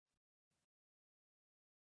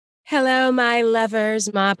Hello, my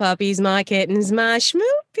lovers, my puppies, my kittens, my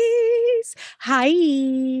schmoopies. Hi.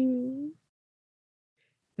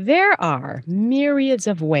 There are myriads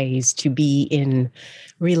of ways to be in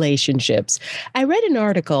relationships. I read an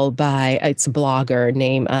article by it's a blogger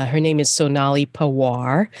named her name is Sonali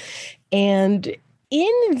Pawar, and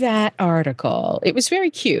in that article, it was very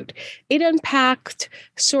cute. It unpacked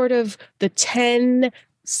sort of the 10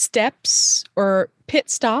 steps or pit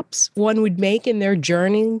stops one would make in their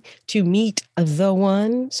journey to meet the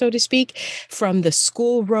one, so to speak, from the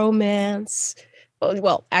school romance.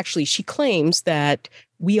 Well, actually, she claims that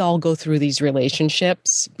we all go through these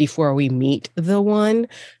relationships before we meet the one.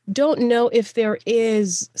 Don't know if there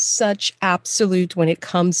is such absolute when it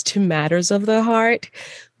comes to matters of the heart,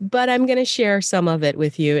 but I'm going to share some of it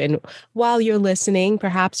with you. And while you're listening,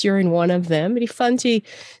 perhaps you're in one of them. It'd be fun to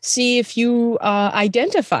see if you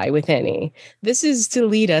identify with any. This is to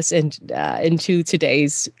lead us into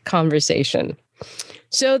today's conversation.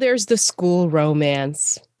 So there's the school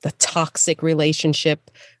romance, the toxic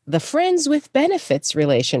relationship, the friends with benefits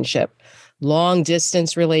relationship, long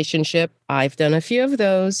distance relationship. I've done a few of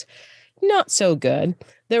those. Not so good.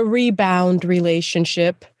 The rebound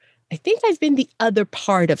relationship. I think I've been the other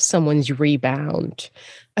part of someone's rebound.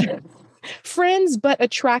 Friends but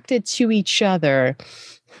attracted to each other.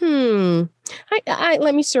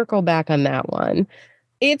 Let me circle back on that one.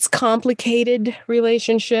 It's complicated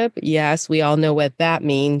relationship. Yes, we all know what that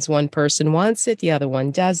means. One person wants it, the other one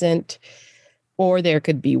doesn't. Or there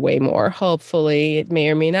could be way more. Hopefully, it may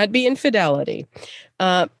or may not be infidelity.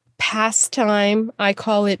 Pastime, I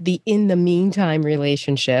call it the in the meantime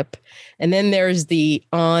relationship. And then there's the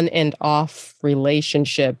on and off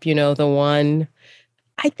relationship, the one.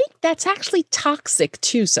 I think that's actually toxic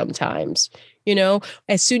too sometimes.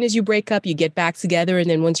 As soon as you break up, you get back together. And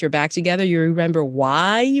then once you're back together, you remember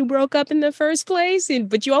why you broke up in the first place.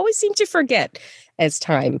 But you always seem to forget as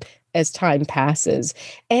time passes.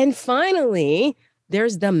 And finally,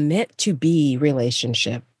 there's the meant to be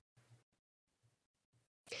relationship.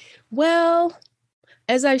 Well,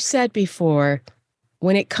 as I've said before,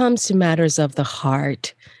 when it comes to matters of the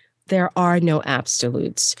heart, there are no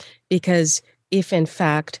absolutes, because if in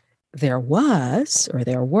fact there was or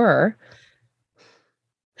there were,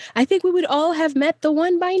 I think we would all have met the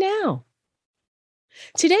one by now.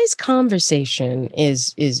 Today's conversation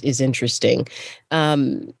is interesting.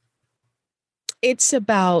 It's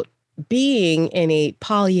about being in a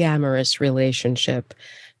polyamorous relationship,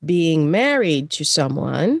 being married to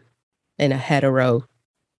someone in a hetero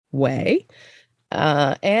way,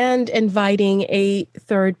 and inviting a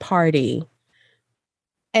third party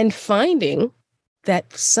and finding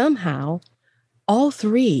that somehow all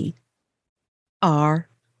three are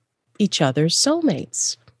each other's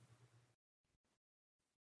soulmates.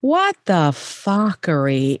 What the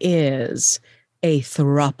fuckery is a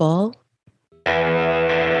throuple?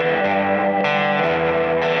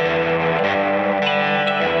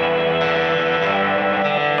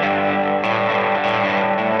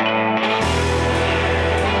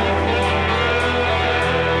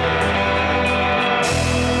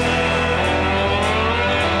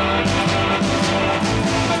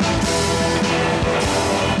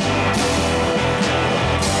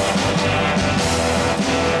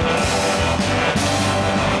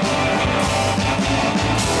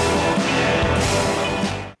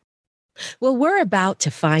 Well, we're about to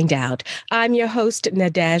find out. I'm your host,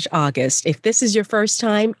 Nadege August. If this is your first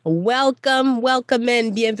time, welcome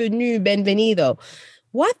and bienvenue, benvenido.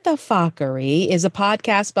 What the Fuckery is a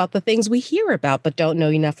podcast about the things we hear about but don't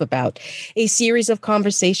know enough about. A series of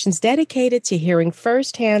conversations dedicated to hearing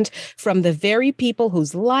firsthand from the very people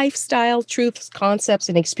whose lifestyle, truths, concepts,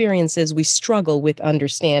 and experiences we struggle with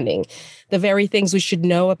understanding. The very things we should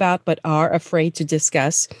know about but are afraid to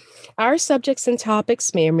discuss. Our subjects and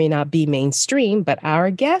topics may or may not be mainstream, but our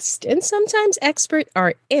guest and sometimes expert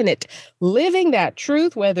are in it, living that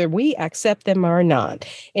truth, whether we accept them or not.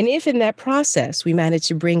 And if in that process we manage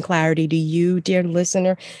to bring clarity to you, dear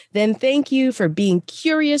listener, then thank you for being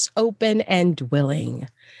curious, open, and willing.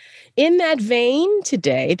 In that vein,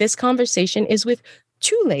 today, this conversation is with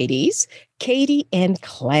two ladies, Katie and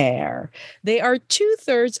Claire. They are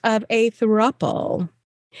 2/3 of a throuple.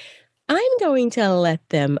 I'm going to let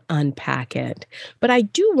them unpack it, but I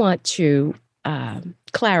do want to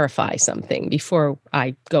clarify something before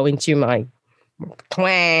I go into my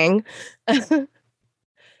twang.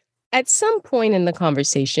 At some point in the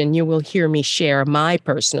conversation, you will hear me share my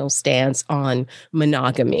personal stance on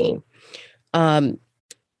monogamy. It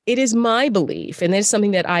is my belief, and it's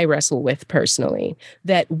something that I wrestle with personally,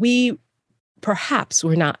 that we perhaps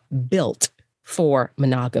were not built for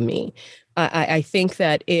monogamy. I think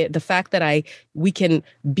that the fact that we can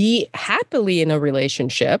be happily in a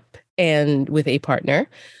relationship and with a partner,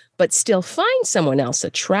 but still find someone else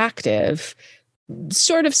attractive,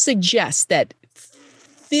 sort of suggests that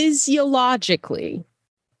physiologically,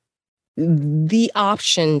 the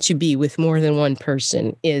option to be with more than one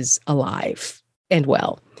person is alive and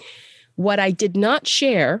well. What I did not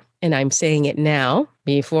share, and I'm saying it now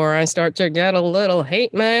before I start to get a little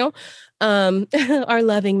hate mail, our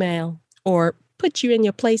loving mail, or put you in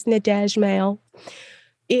your place, Nadej mail,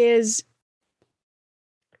 is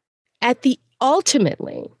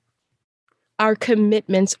ultimately, our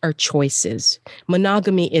commitments are choices.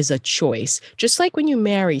 Monogamy is a choice. Just like when you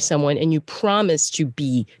marry someone and you promise to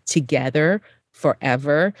be together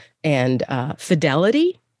forever and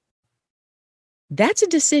fidelity, that's a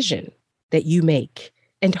decision that you make.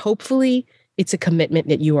 And hopefully it's a commitment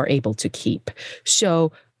that you are able to keep.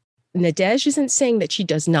 So Nadej isn't saying that she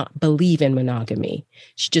does not believe in monogamy.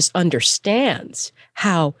 She just understands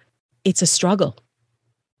how it's a struggle.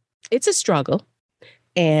 It's a struggle.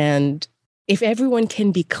 And if everyone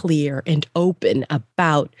can be clear and open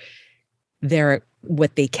about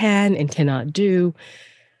what they can and cannot do,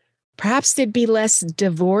 perhaps there'd be less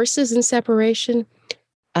divorces and separation.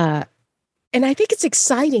 And I think it's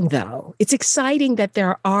exciting, though. It's exciting that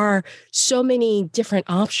there are so many different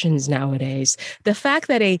options nowadays. The fact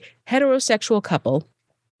that a heterosexual couple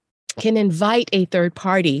can invite a third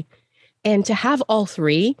party and to have all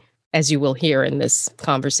three, as you will hear in this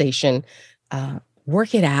conversation,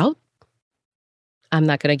 work it out. I'm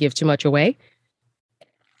not going to give too much away.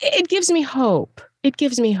 It gives me hope. It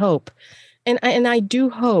gives me hope. And I do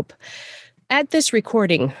hope. At this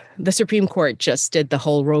recording, the Supreme Court just did the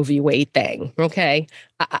whole Roe v. Wade thing, okay?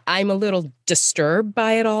 I'm a little disturbed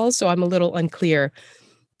by it all, so I'm a little unclear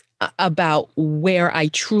about where I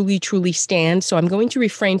truly, truly stand. So I'm going to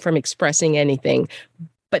refrain from expressing anything.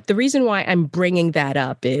 But the reason why I'm bringing that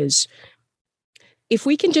up is if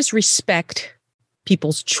we can just respect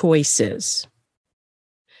people's choices,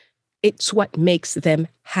 it's what makes them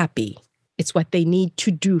happy. It's what they need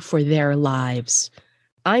to do for their lives.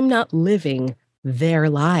 I'm not living their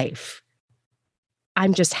life.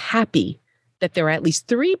 I'm just happy that there are at least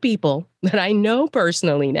 3 people that I know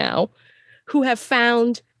personally now who have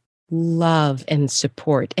found love and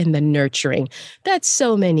support and the nurturing that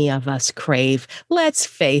so many of us crave. Let's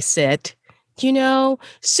face it. So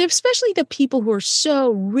especially the people who are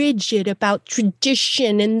so rigid about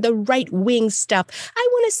tradition and the right wing stuff. I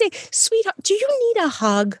want to say, sweetheart, do you need a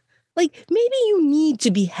hug? Like maybe you need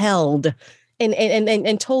to be held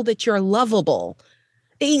and told that you're lovable.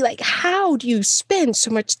 Like, how do you spend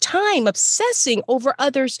so much time obsessing over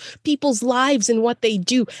people's lives and what they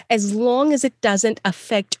do as long as it doesn't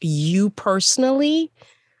affect you personally?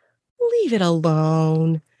 Leave it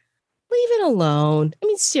alone. Leave it alone. I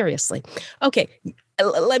mean, seriously. Okay,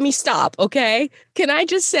 let me stop, okay? Can I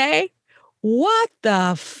just say, what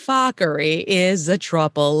the fuckery is a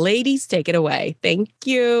trouble? Ladies, take it away. Thank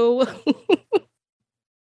you.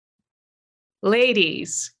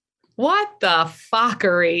 Ladies, what the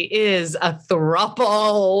fuckery is a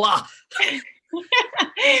throuple?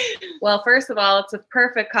 Well, first of all, it's a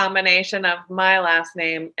perfect combination of my last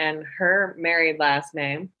name and her married last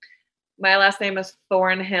name. My last name is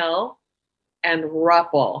Thornhill and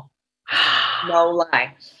Ruppel. No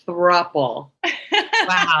lie. Thruple.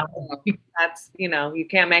 Wow. That's, you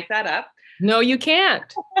can't make that up. No, you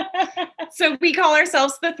can't. So we call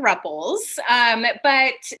ourselves the Thruples.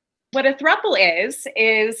 But what a throuple is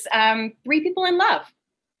 3 people in love.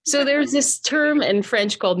 So there's this term in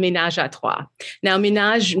French called ménage à trois. Now,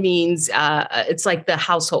 ménage means it's like the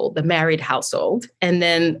household, the married household. And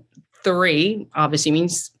then 3 obviously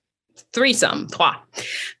means threesome, trois.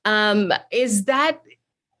 Is that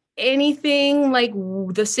anything like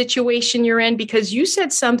the situation you're in? Because you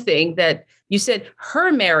said something that you said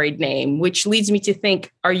her married name, which leads me to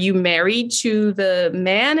think, are you married to the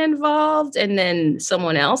man involved and then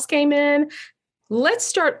someone else came in? Let's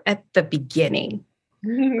start at the beginning.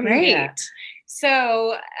 Great. Yeah.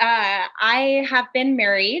 So I have been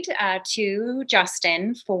married to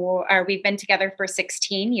Justin we've been together for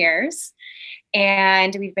 16 years,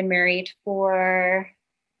 and we've been married for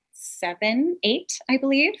 7, 8, I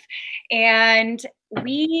believe. And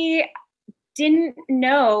we didn't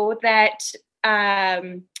know that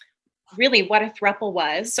really what a throuple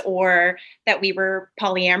was, or that we were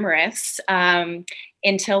polyamorous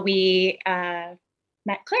until we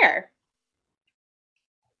met Claire.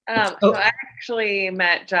 So I actually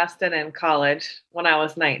met Justin in college when I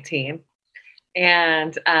was 19.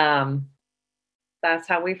 And that's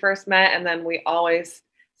how we first met. And then we always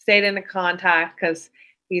stayed in contact because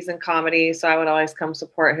he's in comedy. So I would always come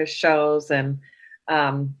support his shows. And,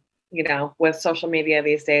 you know, with social media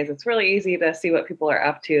these days, it's really easy to see what people are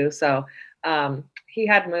up to. So he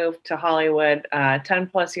had moved to Hollywood 10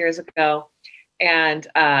 plus years ago. And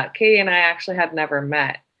Katie and I actually had never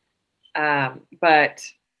met.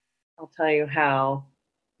 But I'll tell you how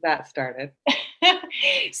that started.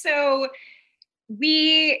 So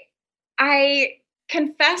I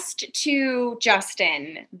confessed to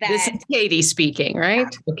Justin that This is Katie speaking, right?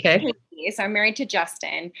 Okay. So I'm married to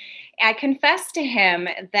Justin. I confessed to him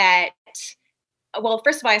that, well,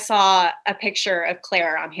 first of all, I saw a picture of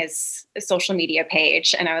Claire on his social media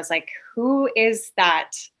page, and I was like, who is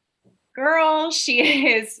that girl?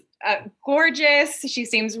 She is gorgeous. She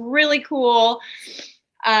seems really cool.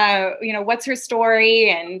 You know, what's her story?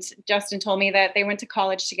 And Justin told me that they went to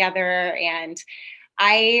college together, and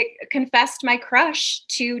I confessed my crush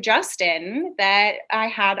to Justin that I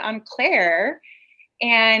had on Claire.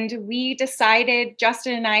 And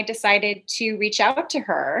Justin and I decided to reach out to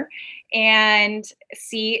her and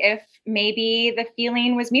see if maybe the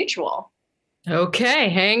feeling was mutual. Okay,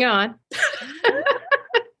 hang on.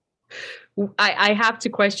 I have to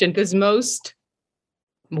question, because most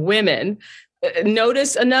women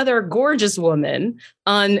notice another gorgeous woman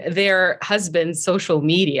on their husband's social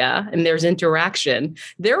media and there's interaction.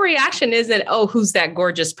 Their reaction isn't, oh, who's that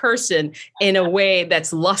gorgeous person, in a way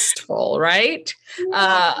that's lustful, right?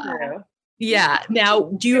 Yeah. Now,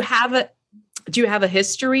 do you have a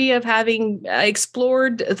history of having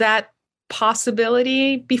explored that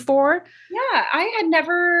possibility before? Yeah, I had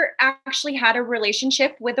never actually had a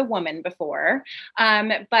relationship with a woman before,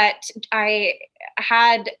 but I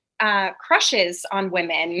had crushes on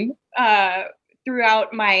women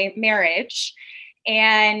throughout my marriage,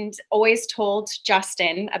 and always told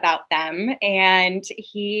Justin about them. And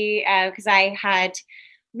he, because I had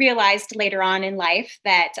realized later on in life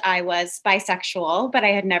that I was bisexual, but I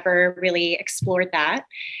had never really explored that.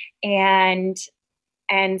 And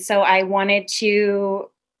so I wanted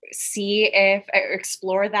to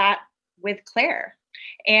explore that with Claire.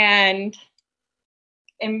 And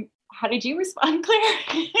how did you respond,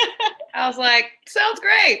 Claire? I was like, sounds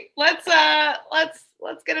great. Let's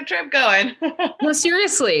get a trip going. No,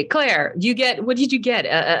 seriously, Claire, what did you get?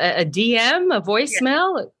 A DM, a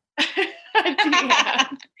voicemail? Yeah. A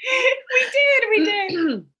DM. We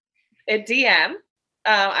did. A DM.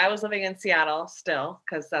 I was living in Seattle still,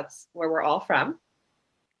 because that's where we're all from.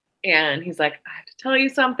 And he's like, I have to tell you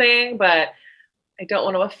something, but I don't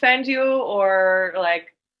want to offend you or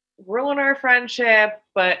like ruin our friendship,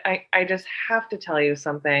 but I just have to tell you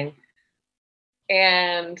something.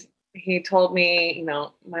 And he told me, you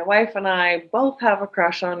know, my wife and I both have a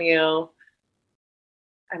crush on you.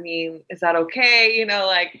 I mean, is that okay? You know,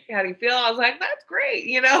 like, how do you feel? I was like, that's great.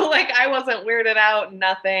 You know, like, I wasn't weirded out,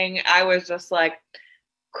 nothing. I was just like,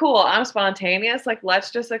 cool, I'm spontaneous. Like,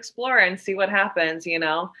 let's just explore and see what happens, you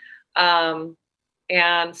know?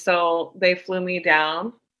 And so they flew me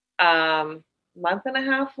down, month and a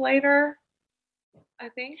half later, I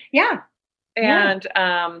think. Yeah. And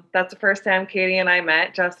that's the first time Katie and I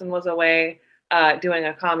met. Justin was away doing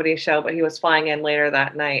a comedy show, but he was flying in later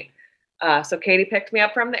that night. So Katie picked me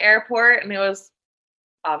up from the airport, and it was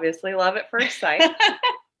obviously love at first sight.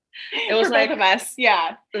 It was For like both of us.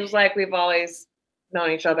 Yeah. It was like we've always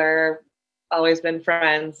known each other, always been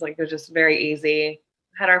friends. Like, it was just very easy.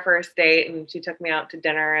 Had our first date, and she took me out to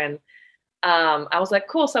dinner, and I was like,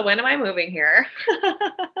 cool. So when am I moving here?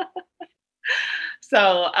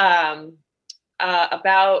 So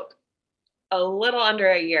about a little under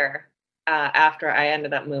a year after I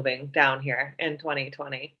ended up moving down here in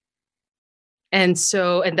 2020. And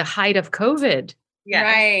so, at the height of COVID. Yes.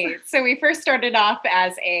 Right. So we first started off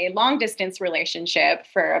as a long distance relationship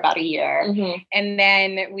for about a year. Mm-hmm. And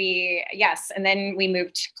then we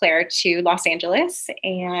moved Claire to Los Angeles,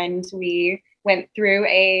 and we went through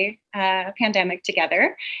a pandemic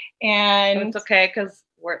together. And it's okay, because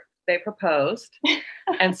they proposed,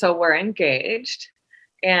 and so we're engaged,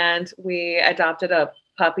 and we adopted a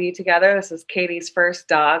puppy together. This is Katie's first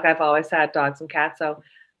dog. I've always had dogs and cats, so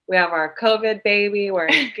we have our COVID baby. We're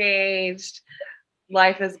engaged.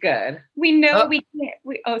 Life is good. We know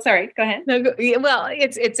sorry, go ahead. No, well,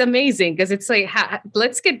 it's amazing, because it's like,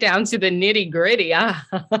 let's get down to the nitty gritty.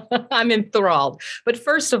 I'm enthralled. But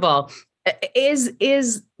first of all,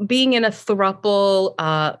 is being in a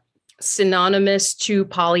throuple synonymous to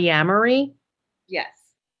polyamory? Yes.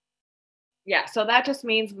 Yeah. So that just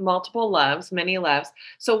means multiple loves, many loves.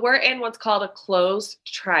 So we're in what's called a closed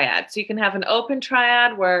triad. So you can have an open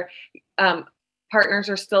triad where partners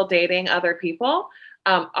are still dating other people.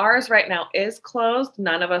 Ours right now is closed.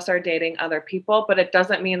 None of us are dating other people, but it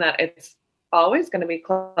doesn't mean that it's always going to be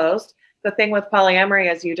closed. The thing with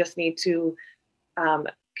polyamory is you just need to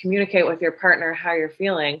communicate with your partner how you're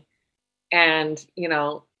feeling. And,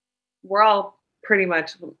 we're all pretty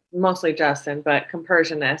much, mostly Justin, but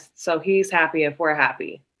compersionists. So he's happy if we're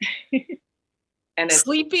happy. And it's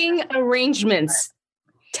sleeping arrangements.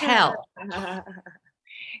 Tell.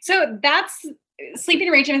 So that's sleeping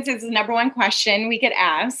arrangements is the number one question we get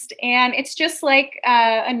asked. And it's just like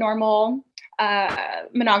a normal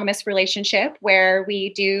monogamous relationship where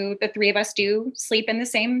the three of us do sleep in the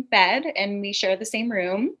same bed and we share the same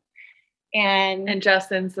room. And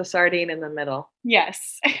Justin's the sardine in the middle.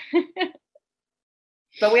 Yes.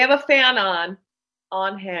 But we have a fan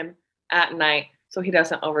on him at night so he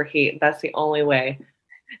doesn't overheat. That's the only way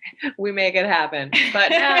we make it happen.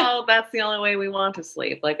 But now that's the only way we want to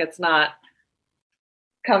sleep. Like, it's not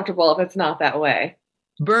comfortable if it's not that way.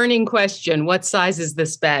 Burning question. What size is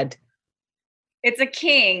this bed? It's a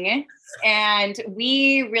king, and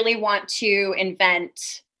we really want to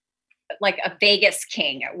invent like a Vegas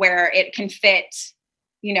king where it can fit,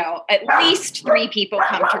 at least 3 people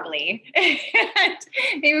comfortably. And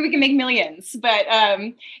maybe we can make millions. But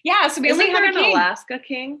so we only have a king. An Alaska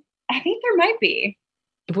king? I think there might be.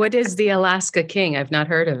 What is the Alaska king? I've not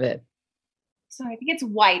heard of it. So I think it's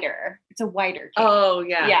wider. It's a wider king. Oh,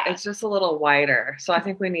 yeah. It's just a little wider. So I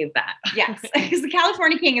think we need that. Yes, because the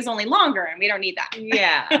California king is only longer and we don't need that.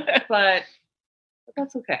 Yeah, but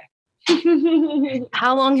that's okay.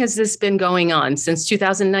 How long has this been going on? Since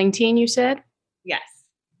 2019, you said? Yes.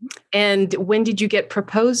 And when did you get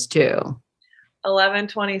proposed to?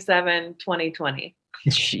 11/27/2020.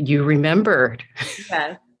 You remembered.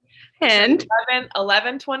 Yes. And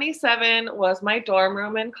 11/27 was my dorm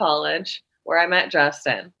room in college where I met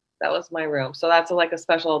Justin. That was my room. So that's like a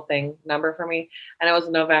special number for me. And it was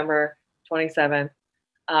November 27th.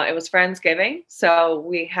 It was Friendsgiving. So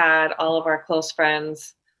we had all of our close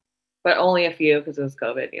friends, but only a few because it was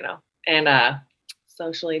COVID, and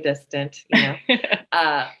socially distant, but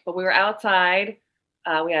we were outside.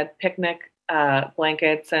 We had picnic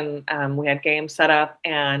blankets and we had games set up.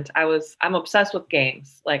 And I'm obsessed with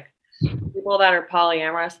games. Like, people that are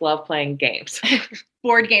polyamorous love playing games.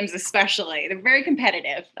 Board games especially. They're very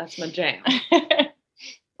competitive. That's my jam. A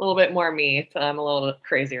little bit more me, so I'm a little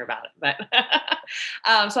crazier about it. But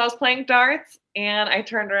so I was playing darts, and I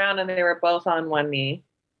turned around, and they were both on one knee.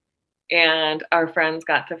 And our friends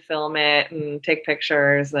got to film it and take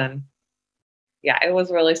pictures, and yeah, it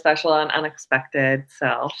was really special and unexpected.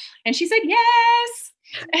 So, and she said yes.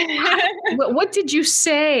 What did you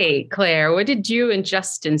say, Claire? What did you and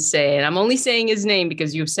Justin say? And I'm only saying his name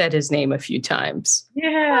because you've said his name a few times.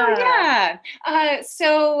 Yeah. I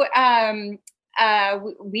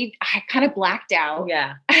kind of blacked out.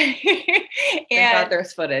 Yeah. Thank God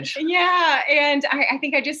there's footage. Yeah. And I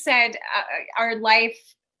think I just said our life,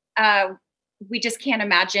 we just can't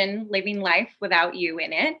imagine living life without you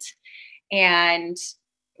in it. And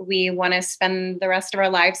we want to spend the rest of our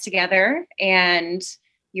lives together, and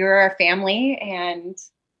you're our family. And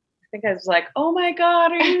I think I was like, oh my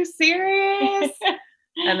God, are you serious?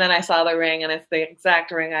 And then I saw the ring, and it's the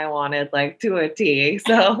exact ring I wanted, like to a T.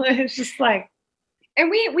 So it's just like. And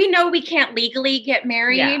we know we can't legally get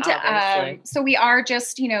married. Yeah, so we are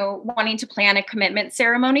just, wanting to plan a commitment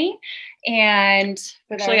ceremony. And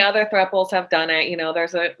actually other throuples have done it.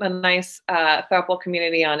 There's a nice throuple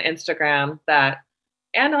community on Instagram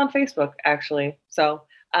and on Facebook, actually. So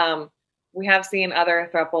we have seen other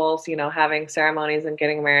throuples, having ceremonies and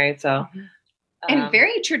getting married. So and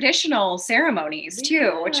very traditional ceremonies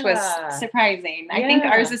too, which was surprising. I think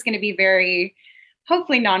ours is going to be very,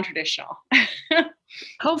 hopefully, non-traditional.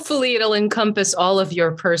 Hopefully it'll encompass all of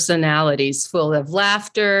your personalities, full of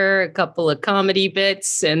laughter, a couple of comedy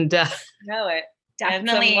bits, and know it. Definitely. And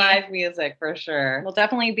some live music for sure. Will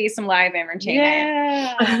definitely be some live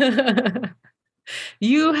entertainment. Yeah.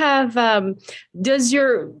 You have,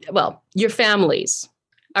 your families,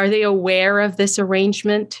 are they aware of this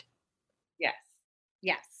arrangement? Yes.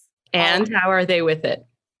 Yes. And how are they with it?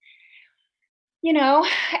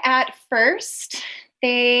 At first,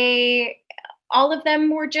 all of them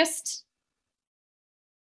were just,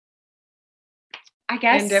 I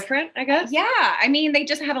guess. Indifferent, I guess? Yeah. I mean, they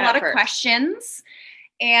just had a lot of questions.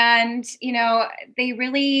 And, they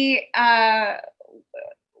really,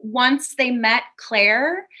 once they met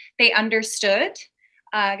Claire, they understood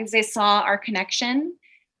because they saw our connection,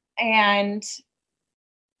 and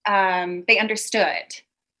they understood.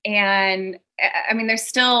 And I mean, they're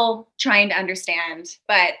still trying to understand,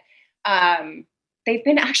 but they've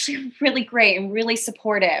been actually really great and really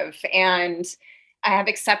supportive. And have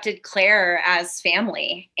accepted Claire as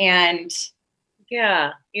family. And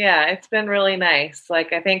yeah, it's been really nice.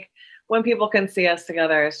 Like, I think when people can see us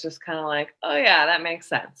together, it's just kind of like, oh yeah, that makes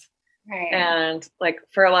sense. right. And like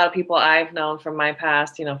for a lot of people I've known from my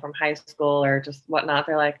past, from high school or just whatnot,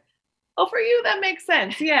 they're like, oh, for you, that makes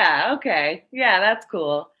sense. Yeah. Okay. Yeah, that's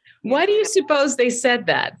cool. Why do you suppose they said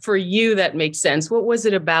that? For you, that makes sense. What was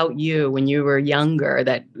it about you when you were younger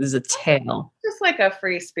that was a tale? Just like a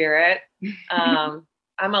free spirit. I'm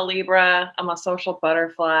a Libra. I'm a social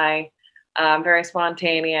butterfly. I'm very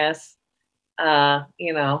spontaneous. A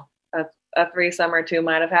threesome or two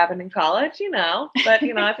might have happened in college, but I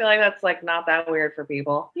feel like that's like not that weird for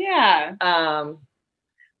people. Yeah.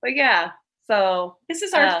 But yeah, so this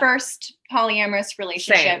is our first polyamorous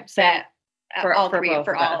relationship same. For all three of us.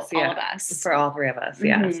 For all three of us,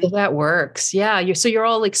 yeah. So that works. Yeah. You're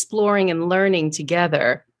all exploring and learning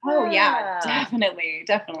together. Oh yeah, definitely.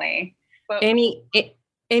 But any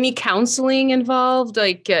counseling involved,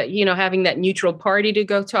 like having that neutral party to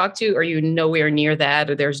go talk to? Or are you nowhere near that,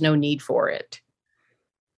 or there's no need for it?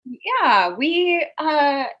 Yeah, we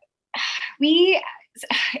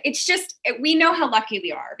it's just, we know how lucky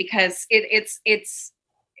we are because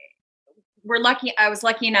we're lucky. I was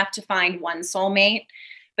lucky enough to find one soulmate,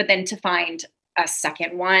 but then to find a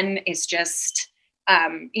second one is just,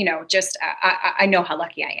 I know how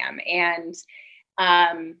lucky I am. And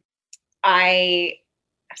sorry.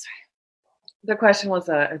 The question was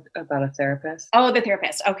about a therapist. Oh, the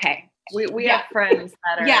therapist. Okay. We have friends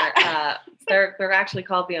that are, they're actually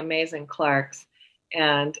called the Amazing Clarks,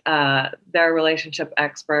 and they're relationship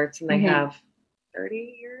experts, and they have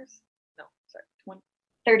 30 years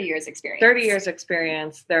experience. 30 years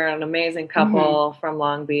experience. They're an amazing couple from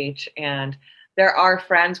Long Beach, and they're our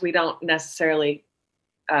friends. We don't necessarily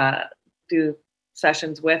do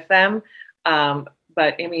sessions with them, but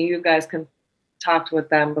I mean, you guys can talk with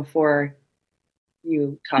them before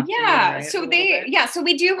you talk to me, right? So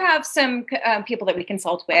we do have some people that we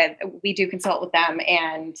consult with. We do consult with them,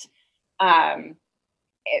 and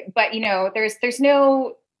but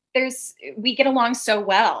we get along so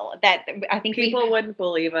well that I think people wouldn't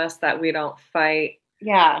believe us that we don't fight.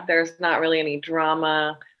 Yeah. There's not really any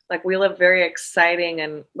drama. Like, we live very exciting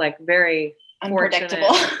and like very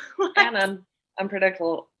unpredictable and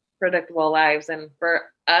predictable lives. And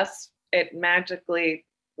for us, it magically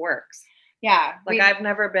works. Yeah. Like,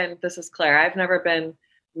 this is Claire. I've never been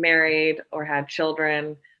married or had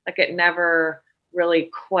children. Like, it never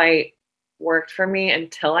really quite worked for me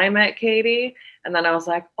until I met Katie. And then I was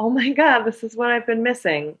like, oh my God, this is what I've been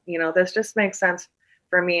missing. This just makes sense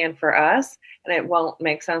for me and for us. And it won't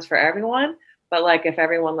make sense for everyone. But like, if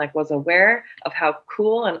everyone like was aware of how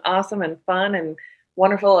cool and awesome and fun and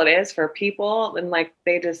wonderful it is for people, and like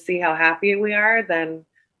they just see how happy we are, then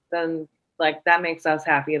like that makes us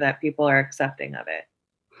happy that people are accepting of it.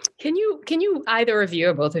 Can you either of you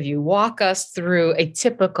or both of you walk us through a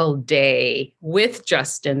typical day with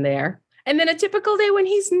Justin there, and then a typical day when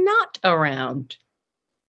he's not around?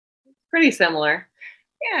 Pretty similar.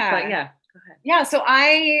 Yeah. But yeah, go ahead. Yeah. So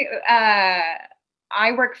I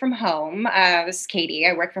work from home. This is Katie.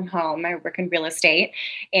 I work from home. I work in real estate,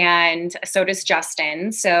 and so does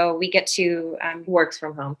Justin. So we get to works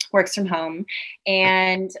from home,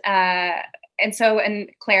 and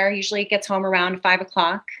Claire usually gets home around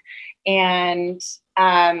 5:00, and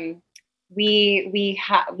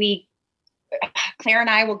Claire and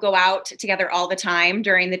I will go out together all the time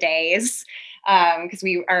during the days because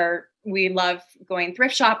we love going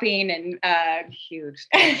thrift shopping and huge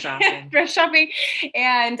thrift shopping.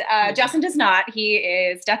 And Justin does not. He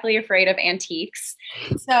is definitely afraid of antiques.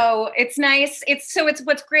 So it's nice. It's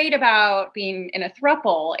what's great about being in a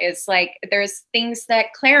throuple is like there's things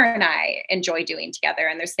that Claire and I enjoy doing together,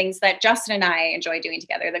 and there's things that Justin and I enjoy doing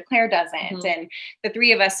together that Claire doesn't, and the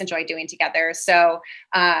three of us enjoy doing together. So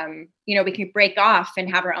we can break off and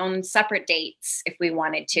have our own separate dates if we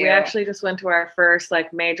wanted to. We actually just went to our first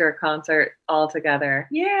like major concert all together.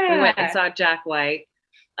 Yeah. We went and saw Jack White,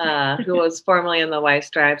 who was formerly in the White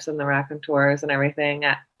Stripes and the Raconteurs and everything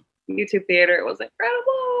at YouTube Theater. It was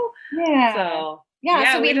incredible. Yeah. So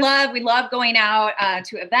so we love going out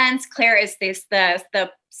to events. Claire is the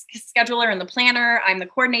scheduler and the planner. I'm the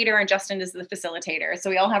coordinator, and Justin is the facilitator. So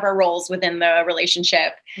we all have our roles within the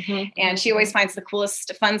relationship. And she always finds the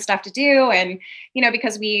coolest, fun stuff to do. And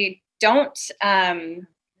because we don't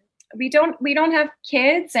have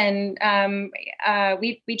kids, and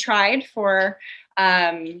we tried for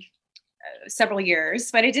several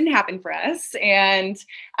years, but it didn't happen for us. And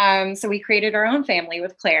so we created our own family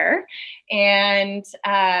with Claire, and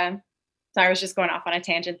So I was just going off on a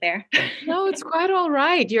tangent there. No, it's quite all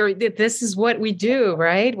right. This is what we do,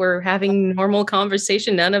 right? We're having normal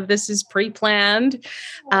conversation. None of this is pre-planned.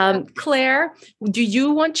 Claire, do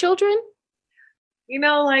you want children?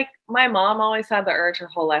 Like my mom always had the urge her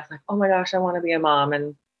whole life, like, oh my gosh, I want to be a mom.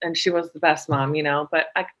 And she was the best mom, but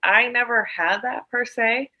I never had that per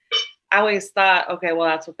se. I always thought, okay, well,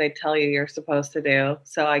 that's what they tell you you're supposed to do.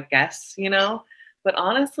 So I guess, but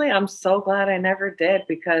honestly, I'm so glad I never did,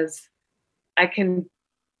 because I can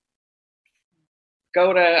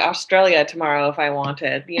go to Australia tomorrow if I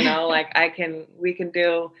wanted, like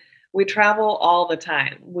we travel all the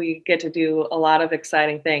time. We get to do a lot of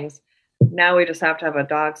exciting things. Now we just have to have a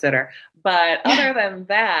dog sitter. But other than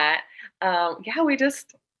that,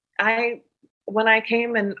 when I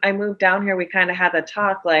came and I moved down here, we kind of had the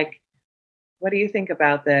talk, like, what do you think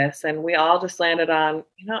about this? And we all just landed on,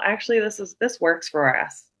 actually this works for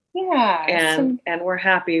us. Yeah. And we're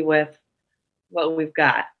happy with what we've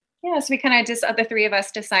got. Yeah. So we kind of just, the three of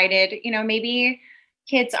us decided, maybe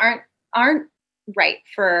kids aren't right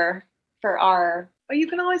for our. But you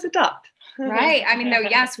can always adopt. Right. I mean, no,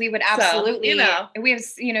 yes, we would absolutely, so, we have,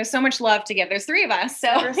 so much love to give. There's three of us. So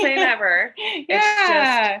never say never.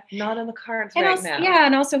 Yeah. It's just not in the cards and right also, now. Yeah.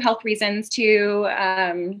 And also health reasons too.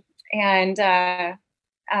 Yeah.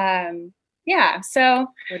 So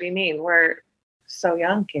what do you mean? We're so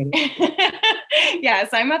young, Katie.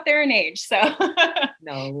 Yes, I'm up there in age. So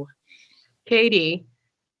no. Katie,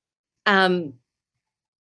 do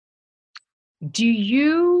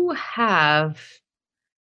you have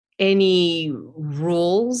any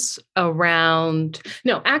rules around?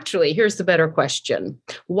 No, actually, here's the better question.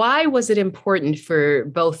 Why was it important for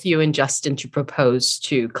both you and Justin to propose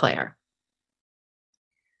to Claire?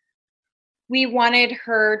 We wanted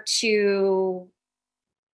her to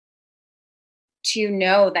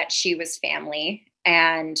know that she was family,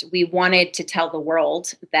 and we wanted to tell the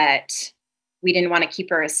world that we didn't want to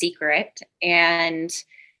keep her a secret. And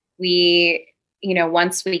we,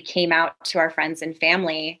 once we came out to our friends and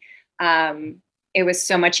family, it was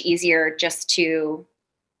so much easier just to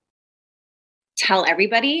tell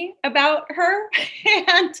everybody about her.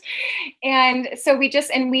 and so we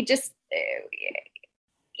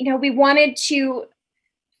wanted to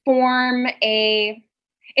form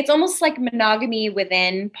it's almost like monogamy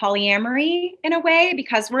within polyamory in a way,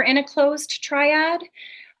 because we're in a closed triad.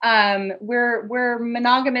 We're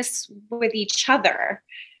monogamous with each other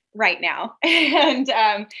right now. And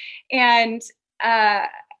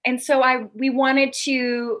so we wanted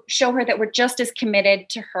to show her that we're just as committed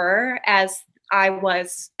to her as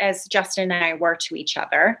Justin and I were to each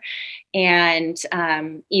other. And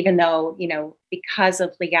even though, because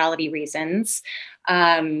of legality reasons,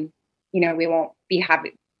 we won't be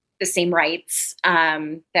having the same rights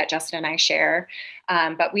that Justin and I share.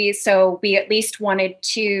 But we at least wanted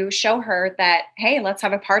to show her that, hey, let's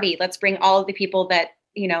have a party. Let's bring all of the people that,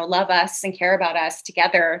 love us and care about us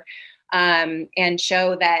together, and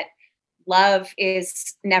show that love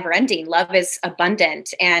is never ending. Love is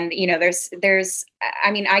abundant. And,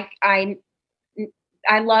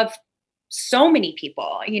 I love so many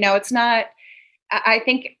people, it's not, I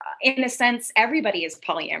think in a sense, everybody is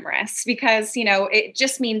polyamorous, because, it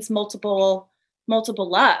just means multiple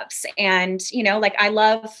loves. And, I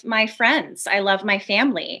love my friends. I love my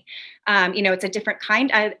family. It's a different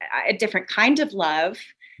kind of love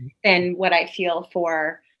than what I feel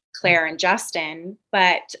for Claire and Justin,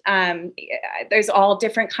 but there's all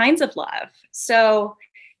different kinds of love. So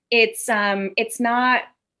it's not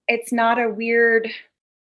a weird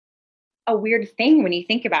thing when you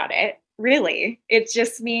think about it. Really, it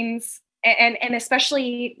just means, and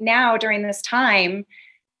especially now during this time,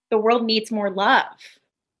 the world needs more love.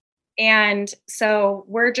 And so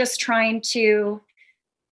we're just trying to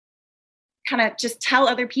kind of just tell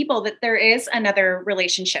other people that there is another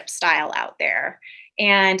relationship style out there.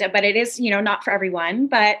 But it is, not for everyone,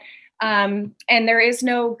 but, and there is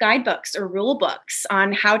no guidebooks or rule books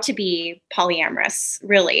on how to be polyamorous,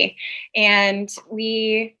 really. And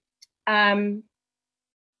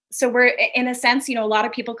so we're, in a sense, a lot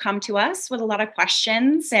of people come to us with a lot of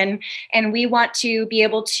questions, and we want to be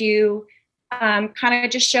able to kind of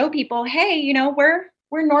just show people, hey,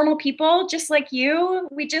 we're normal people just like you.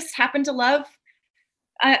 We just happen to love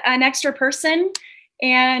an extra person,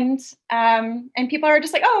 and people are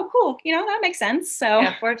just like, oh, cool, that makes sense. So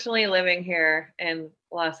yeah, fortunately, living here in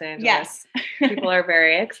Los Angeles, yes, people are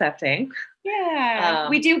very accepting. Yeah,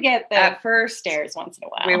 we do get the at first stares once in a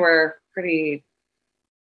while. We were pretty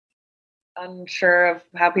unsure of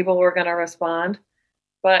how people were going to respond,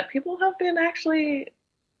 but people have been actually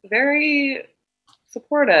very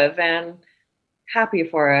supportive, and happy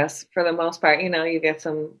for us for the most part. You get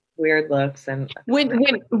some weird looks and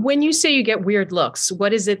when you say you get weird looks,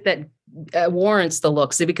 what is it that warrants the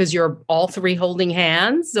looks? Is it because you're all three holding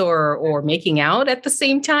hands or making out at the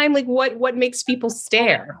same time? Like what makes people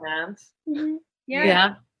stare? Mm-hmm.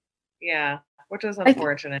 Yeah, which is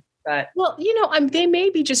unfortunate. But well, they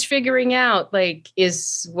may be just figuring out like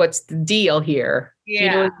what's the deal here. Yeah.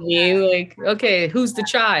 You know what I mean? Like, okay, who's the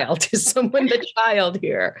child? Is someone the child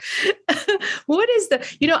here? What is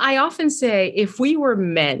I often say if we were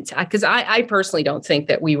meant, because I personally don't think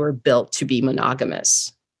that we were built to be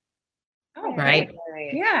monogamous. Oh, right?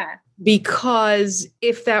 Yeah. Because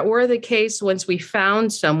if that were the case, once we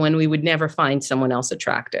found someone, we would never find someone else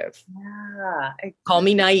attractive. Yeah. Call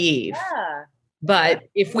me naive. Yeah. But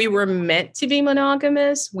if we were meant to be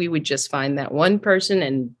monogamous, we would just find that one person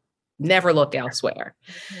and never look elsewhere.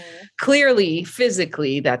 Mm-hmm. Clearly,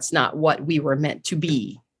 physically, that's not what we were meant to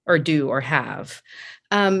be or do or have.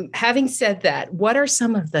 Having said that, what are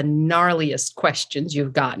some of the gnarliest questions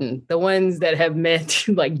you've gotten? The ones that have meant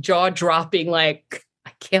like jaw dropping, like,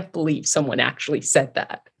 I can't believe someone actually said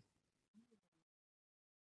that.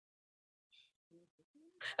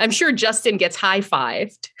 I'm sure Justin gets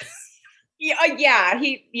high-fived. Yeah,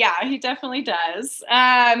 he definitely does.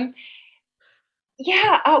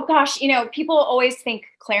 Yeah. Oh gosh, people always think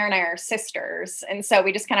Claire and I are sisters, and so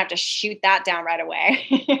we just kind of have to shoot that down right away.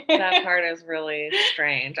 That part is really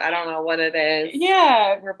strange. I don't know what it is.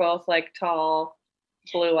 Yeah, we're both like tall,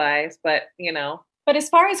 blue eyes, but But as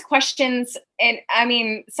far as questions, and I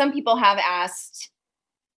mean, some people have asked,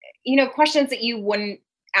 questions that you wouldn't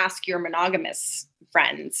ask your monogamous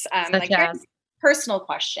friends, like personal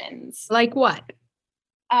questions. Like what?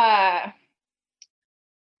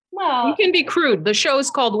 Well, you can be crude. The show is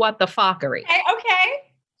called What the Fockery. Okay.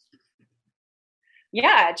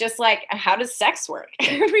 Yeah, just like, how does sex work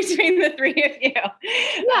between the three of you?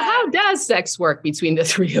 Yeah, how does sex work between the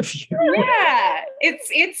three of you? Yeah,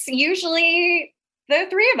 it's usually the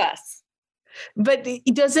three of us. But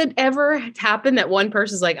does it ever happen that one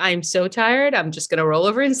person's like, I'm so tired, I'm just going to roll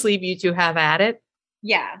over and sleep, you two have at it?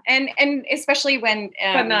 Yeah. And especially when,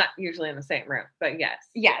 but not usually in the same room, but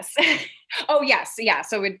yes. Oh yes. Yeah.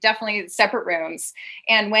 So we're definitely separate rooms.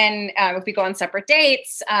 And when, if we go on separate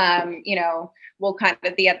dates, we'll kind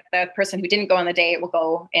of, the person who didn't go on the date will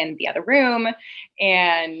go in the other room,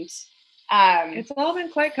 and, it's all been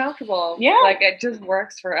quite comfortable. Yeah. Like it just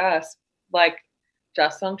works for us. Like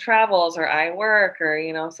Justin travels or I work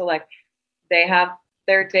or, so like they have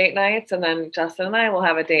their date nights, and then Justin and I will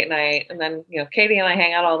have a date night, and then Katie and I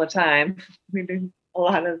hang out all the time. We do a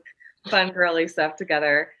lot of fun girly stuff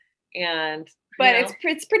together, but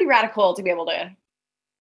it's pretty radical to be able to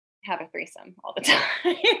have a threesome all the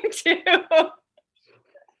time too.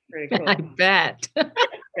 Pretty cool. I bet.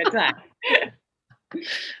 Good time.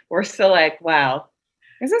 We're still like, wow,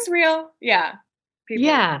 is this real? Yeah. People,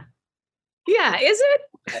 yeah. Is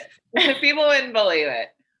it? People wouldn't believe it.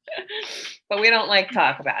 But we don't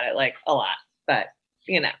talk about it a lot, but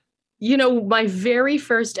my very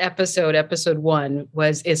first episode 1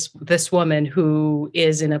 is this woman who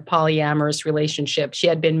is in a polyamorous relationship. She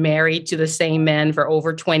had been married to the same man for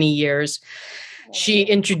over 20 years. She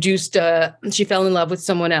she fell in love with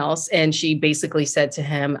someone else, and she basically said to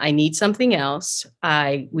him, I need something else.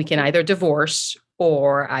 We can either divorce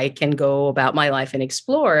or I can go about my life and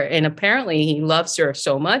explore. And apparently he loves her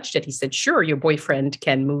so much that he said, sure, your boyfriend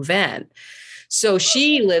can move in. So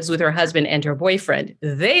she lives with her husband and her boyfriend.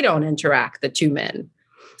 They don't interact, the two men.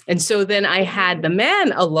 And so then I had the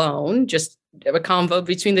man alone, just a convo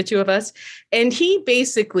between the two of us. And he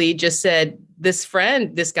basically just said, this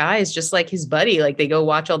guy is just like his buddy. Like they go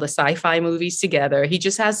watch all the sci-fi movies together. He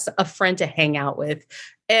just has a friend to hang out with.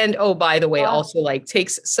 And oh, by the way, also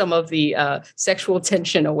takes some of the sexual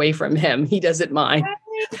tension away from him. He doesn't mind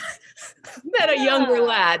that a younger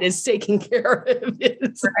lad is taking care of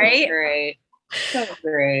it. Right? Great. So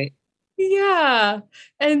great. Yeah.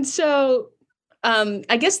 And so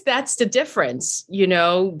I guess that's the difference,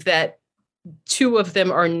 that two of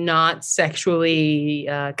them are not sexually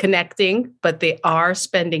connecting, but they are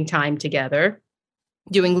spending time together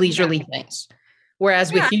doing leisurely things.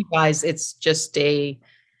 Whereas with you guys, it's just an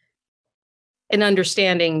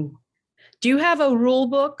understanding. Do you have a rule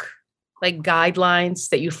book, like guidelines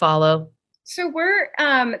that you follow? So we're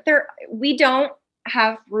we don't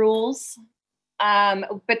have rules,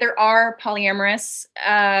 but there are polyamorous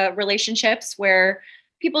relationships where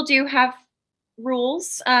people do have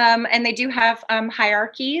rules, and they do have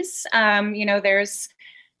hierarchies. There's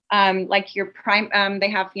like your they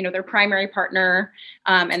have their primary partner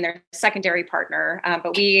and their secondary partner,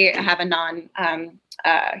 but we have a non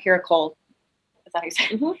hierarchical Is that how you say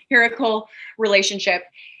it? Mhm. Hierarchical relationship.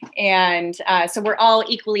 And so we're all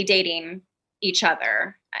equally dating each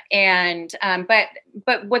other. And but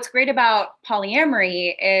what's great about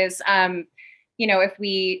polyamory is, if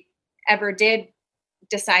we ever did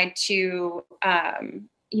decide to,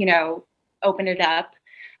 open it up,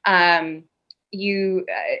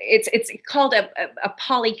 it's called a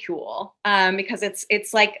polycule, because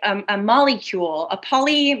it's like a molecule, a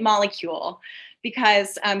polymolecule,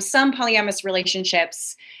 because some polyamorous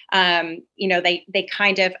relationships, they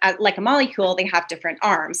kind of, like a molecule, they have different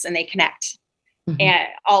arms and they connect and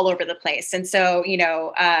all over the place. And so,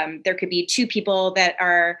 there could be two people that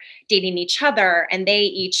are dating each other and they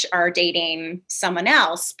each are dating someone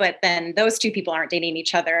else, but then those two people aren't dating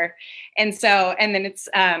each other. And so, and then it's,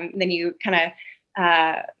 then you kind of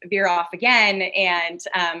veer off again. And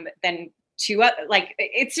then two, like,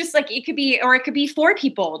 it's just like, it could be four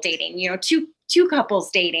people dating, two couples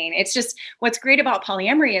dating. It's just, what's great about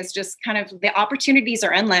polyamory is just kind of the opportunities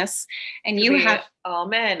are endless, and you have all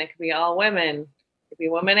men, it could be all women. It could be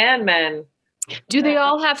women and men. Do they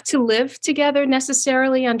all have to live together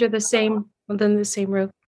necessarily under the same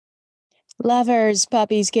roof? Lovers,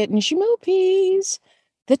 puppies, kittens, schmoopies.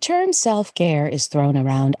 The term self-care is thrown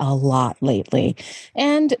around a lot lately,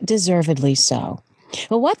 and deservedly so.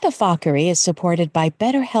 But What the Fockery is supported by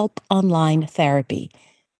BetterHelp Online Therapy.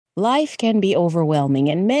 Life can be overwhelming,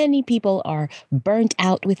 and many people are burnt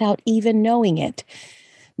out without even knowing it.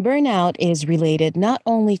 Burnout is related not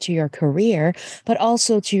only to your career, but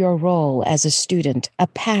also to your role as a student, a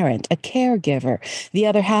parent, a caregiver, the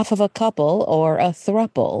other half of a couple or a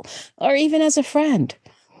throuple, or even as a friend.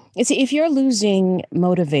 You see, if you're losing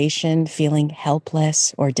motivation, feeling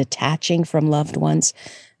helpless, or detaching from loved ones,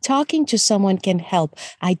 talking to someone can help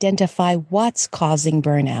identify what's causing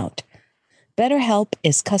burnout. BetterHelp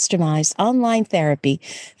is customized online therapy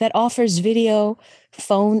that offers video,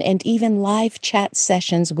 phone, and even live chat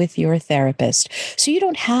sessions with your therapist, so you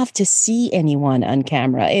don't have to see anyone on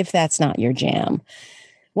camera if that's not your jam.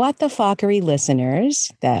 What the Fockery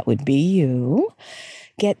listeners, that would be you,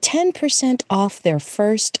 get 10% off their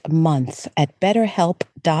first month at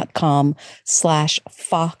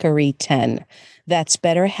betterhelp.com/Fockery10. That's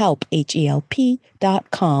BetterHelp,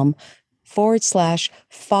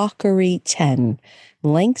 HELP.com/Fockery10.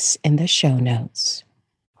 Links in the show notes.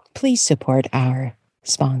 Please support our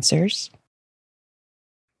sponsors.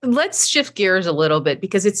 Let's shift gears a little bit,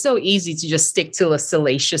 because it's so easy to just stick to the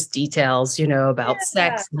salacious details, about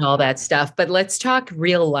sex and all that stuff. But let's talk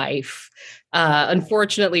real life.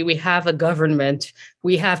 Unfortunately, we have a government.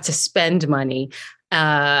 We have to spend money.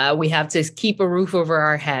 We have to keep a roof over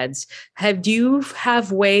our heads. Have you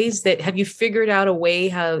figured out a way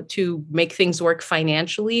how to make things work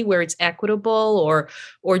financially where it's equitable,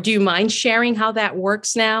 or do you mind sharing how that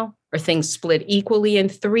works now? Are things split equally in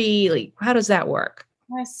three? Like, how does that work?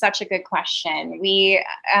 That's such a good question. We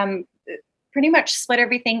pretty much split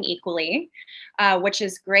everything equally, which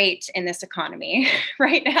is great in this economy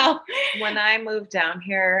right now. When I moved down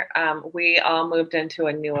here, we all moved into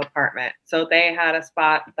a new apartment. So they had a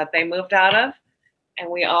spot that they moved out of, and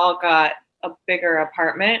we all got a bigger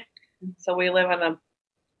apartment. So we live in a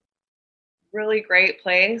really great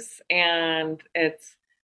place, and it's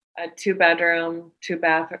a 2-bedroom,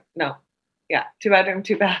 2-bathroom. No. Yeah, 2-bedroom,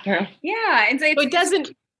 2-bathroom. Yeah, and so it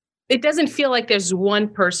doesn't feel like there's one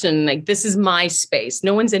person like, this is my space.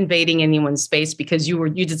 No one's invading anyone's space, because you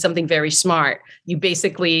did something very smart. You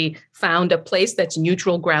basically found a place that's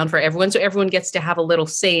neutral ground for everyone, so everyone gets to have a little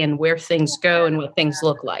say in where things go and what things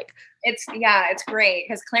look like. It's great,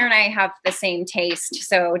 because Claire and I have the same taste,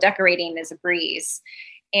 so decorating is a breeze,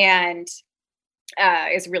 and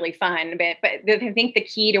is really fun. But I think the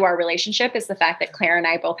key to our relationship is the fact that Claire and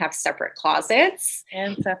I both have separate closets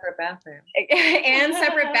and separate bathrooms.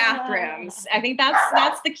 I think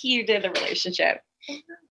that's the key to the relationship.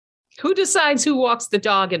 Who decides who walks the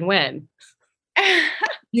dog and when?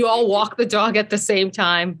 You all walk the dog at the same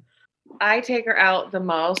time? I take her out the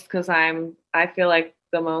most because I feel like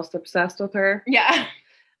the most obsessed with her. Yeah.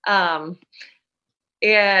 And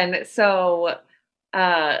so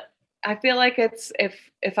I feel like it's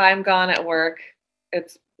if I'm gone at work,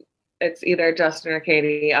 it's either Justin or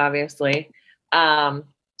Katie, obviously. But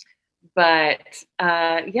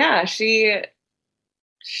yeah, she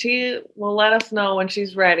will let us know when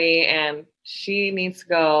she's ready, and she needs to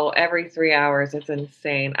go every 3 hours. It's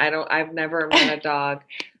insane. I've never met a dog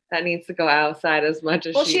that needs to go outside as much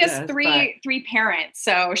as she has three parents,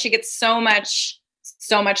 so she gets so much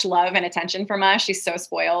love and attention from us. She's so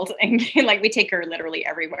spoiled, and like we take her literally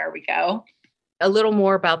everywhere we go. a little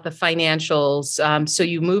more about the financials. So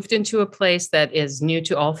you moved into a place that is new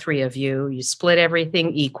to all three of you. You split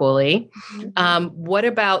everything equally. What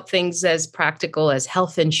about things as practical as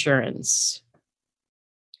health insurance?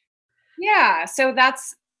 Yeah, so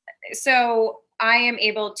I am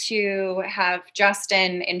able to have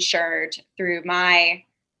Justin insured through my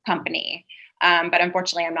company. But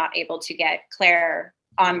unfortunately, I'm not able to get Claire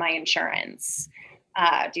on my insurance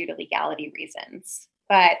due to legality reasons.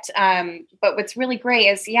 But what's really great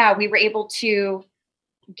is, we were able to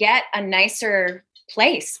get a nicer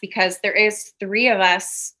place because there is three of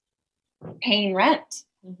us paying rent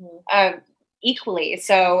equally.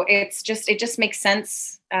 So it just makes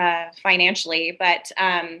sense financially. But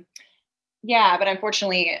but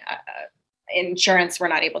unfortunately, insurance, we're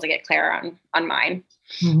not able to get Claire on mine.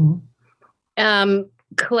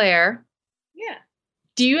 Claire. Yeah.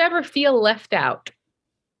 Do you ever feel left out?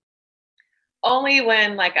 Only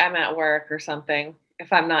when I'm at work or something,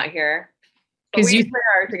 if I'm not here. Because we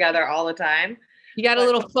are together all the time. You got a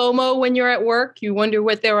little FOMO when you're at work? You wonder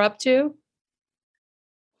what they're up to?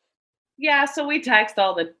 Yeah, so we text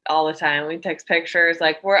all the time. We text pictures.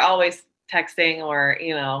 We're always texting or,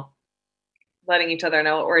 letting each other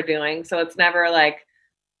know what we're doing. So it's never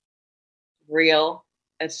real.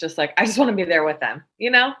 It's just I just want to be there with them,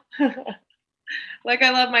 I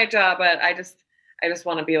love my job, but I just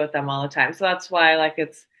want to be with them all the time. So that's why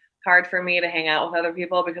it's hard for me to hang out with other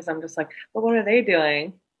people because I'm just well, what are they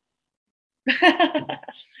doing? But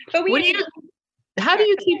how do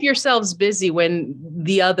you keep yourselves busy when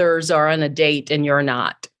the others are on a date and you're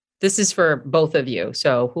not? This is for both of you.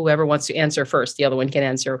 So whoever wants to answer first, the other one can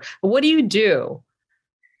answer. What do you do?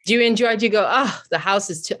 Do you enjoy? Do you go, the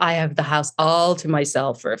house I have the house all to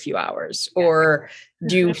myself for a few hours? Or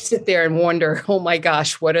do you sit there and wonder, oh my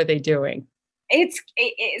gosh, what are they doing?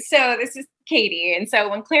 So this is Katie. And so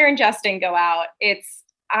when Claire and Justin go out,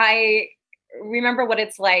 I remember what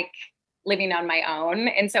it's like living on my own.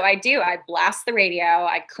 And so I blast the radio,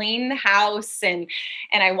 I clean the house and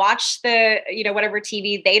I watch the, whatever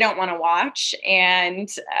TV they don't want to watch. And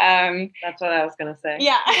that's what I was going to say.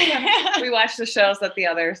 Yeah. We watch the shows that the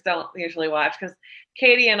others don't usually watch because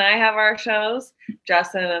Katie and I have our shows,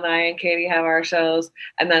 Justin and I and Katie have our shows.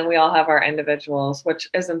 And then we all have our individuals, which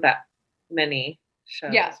isn't that many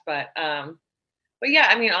shows. Yeah. But yeah,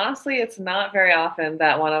 I mean, honestly, it's not very often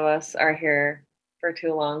that one of us are here for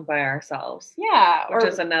too long by ourselves. Yeah. Which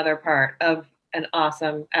is another part of an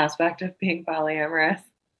awesome aspect of being polyamorous.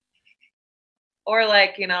 Or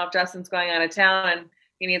if Justin's going out of town and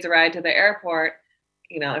he needs a ride to the airport,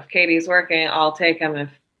 if Katie's working, I'll take him. If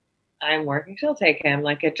I'm working, she'll take him.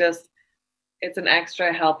 It's an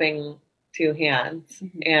extra helping two hands.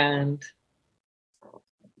 And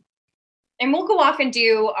we'll go off and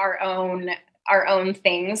do our own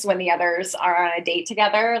things when the others are on a date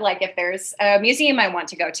together. If there's a museum I want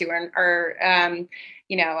to go to or an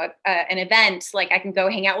event, I can go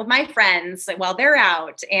hang out with my friends while they're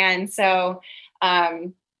out. And so,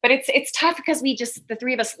 but it's tough because the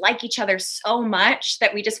three of us like each other so much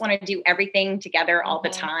that we just want to do everything together all the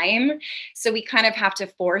time. So we kind of have to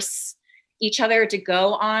force each other to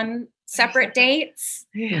go on separate dates.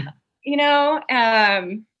 Yeah.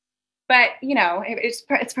 But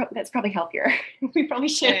that's probably healthier. We probably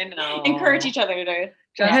should encourage each other to.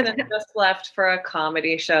 Justin just left for a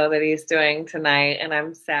comedy show that he's doing tonight, and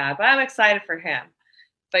I'm sad, but I'm excited for him.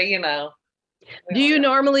 But would you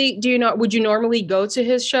normally go to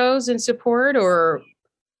his shows and support, or?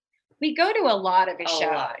 We go to a lot of his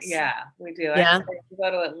shows. Yeah, we do. Yeah. We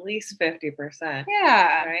go to at least 50%.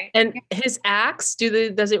 Yeah. Right. And his acts,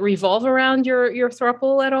 does it revolve around your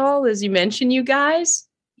throuple at all? As you mentioned, you guys?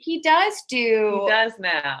 He does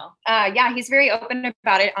now. He's very open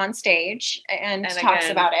about it on stage and talks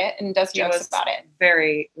about it and does jokes about it.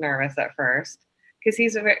 Very nervous at first because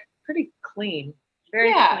he's a pretty clean,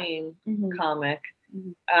 clean comic.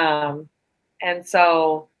 And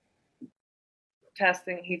so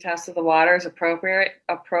he tested the waters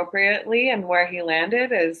appropriately, and where he landed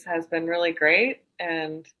has been really great.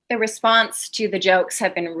 And the response to the jokes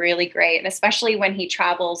have been really great, and especially when he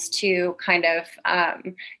travels to kind of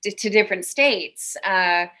to different states,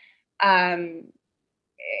 kind of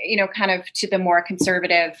to the more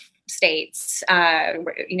conservative states,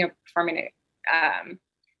 performing it.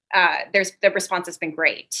 The response has been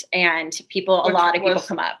great, and a lot of people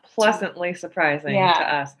come up. Pleasantly surprising to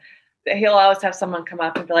us. He'll always have someone come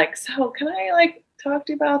up and be like, "So, can I talk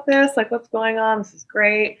to you about this? What's going on? This is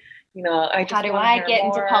great." How do I get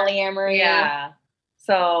into polyamory? Yeah.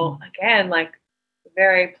 So again,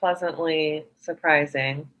 very pleasantly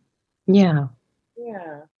surprising. Yeah.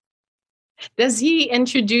 Yeah. Does he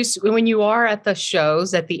introduce, when you are at the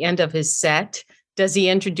shows at the end of his set, does he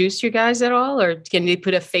introduce you guys at all? Or can he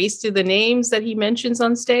put a face to the names that he mentions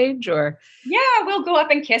on stage? Or Yeah, we'll go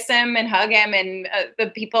up and kiss him and hug him. And the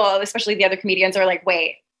people, especially the other comedians, are like,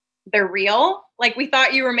 wait, they're real? Like, we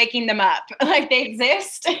thought you were making them up. Like, they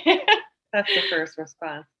exist. That's the first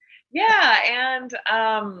response. Yeah,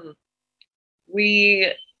 and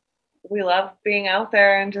we love being out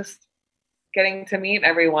there and just getting to meet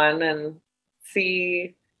everyone and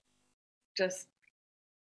see just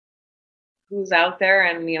who's out there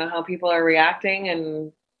and how people are reacting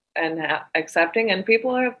and accepting, and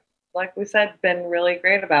people have, like we said, been really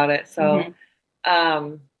great about it. So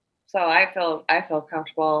so I feel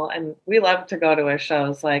comfortable, and we love to go to his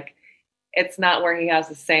shows. Like, it's not where he has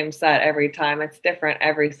the same set every time. It's different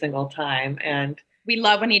every single time. And we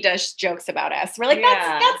love when he does jokes about us. We're like,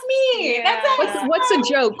 that's me. Yeah. That's us. what's a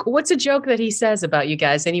joke? What's a joke that he says about you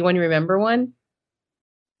guys? Anyone remember one?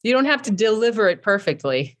 You don't have to deliver it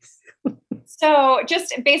perfectly. So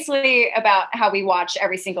just basically about how we watch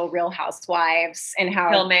every single Real Housewives and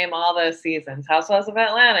how he'll name all those seasons: Housewives of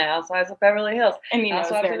Atlanta, Housewives of Beverly Hills, and he knows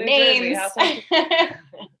Housewives their of New names. Jersey,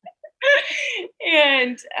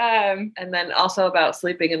 and then also about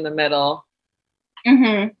sleeping in the middle.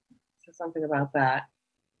 So something about that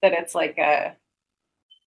it's like a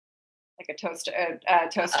toaster oven.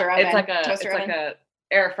 It's like a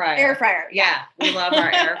air fryer. Air fryer. Yeah. We love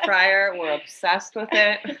our air fryer. We're obsessed with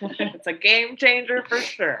it. It's a game changer for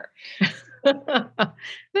sure.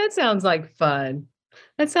 That sounds like fun.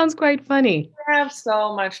 That sounds quite funny. We have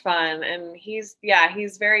so much fun. And he's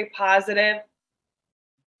very positive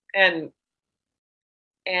and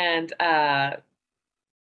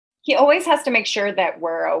he always has to make sure that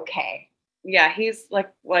we're okay. Yeah, he's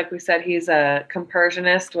like we said, he's a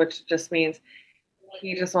compersionist, which just means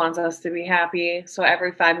he just wants us to be happy. So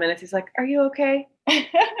every 5 minutes, he's like, "Are you okay?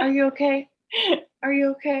 Are you okay? Are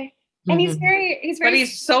you okay?" And he's very, but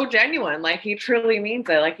he's so genuine. Like, he truly means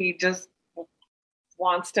it. Like, he just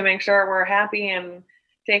wants to make sure we're happy and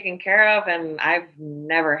taken care of. And I've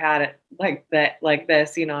never had it like that, like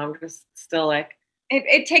this. I'm just still like,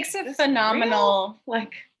 it takes a phenomenal,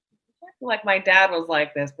 like my dad was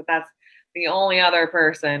like this, but that's the only other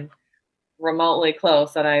person remotely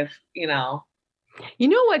close that I've, You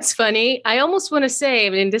know what's funny? I almost want to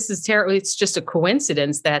say, this is terrible. It's just a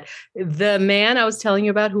coincidence that the man I was telling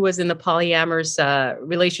you about, who was in the polyamorous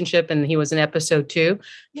relationship, and he was in episode 2,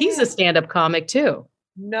 he's a stand-up comic too.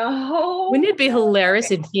 No. Wouldn't it be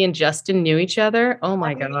hilarious if he and Justin knew each other? Oh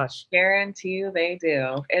my gosh. Guarantee you they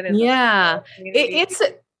do. It is. Yeah.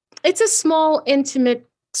 It's a small, intimate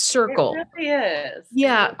circle. It really is.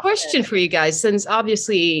 Yeah. Question for you guys, since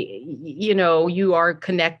obviously, you are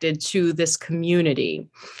connected to this community.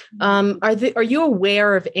 Are you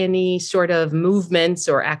aware of any sort of movements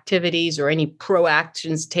or activities or any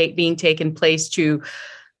proactions being taken place to,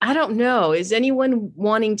 I don't know, is anyone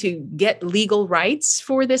wanting to get legal rights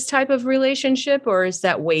for this type of relationship, or is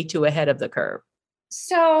that way too ahead of the curve?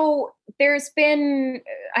 So there's been,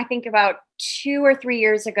 I think about 2 or 3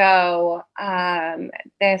 years ago,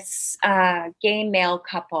 this gay male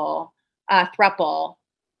couple, throuple,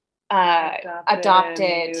 adopted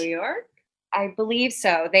in New York. I believe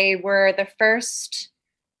so. They were the first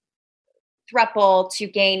throuple to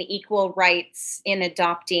gain equal rights in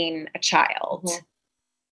adopting a child,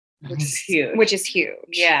 which is huge. Which is huge.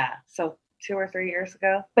 Yeah. So 2 or 3 years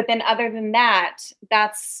ago. But then, other than that,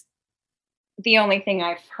 that's the only thing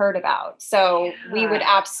I've heard about. So we would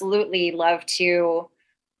absolutely love to.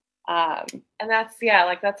 And that's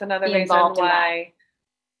another reason why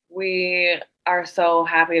we are so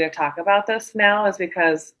happy to talk about this now, is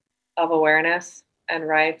because of awareness and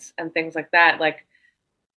rights and things like that. Like,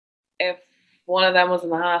 if one of them was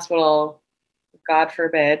in the hospital, God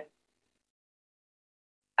forbid,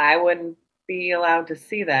 I wouldn't be allowed to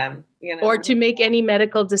see them, or to make any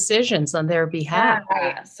medical decisions on their behalf.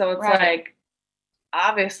 Yeah. So it's like,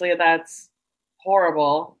 obviously that's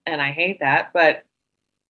horrible and I hate that, but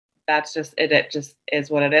that's just it. It just is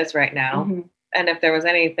what it is right now. And if there was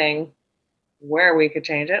anything where we could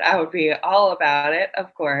change it, I would be all about it,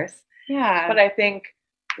 of course. Yeah. But I think,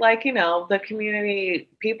 the community,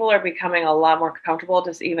 people are becoming a lot more comfortable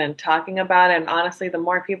just even talking about it. And honestly, the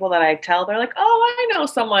more people that I tell, they're like, "Oh, I know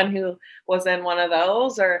someone who was in one of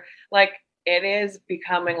those," or it is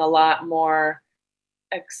becoming a lot more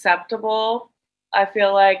acceptable. I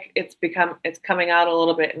feel like it's coming out a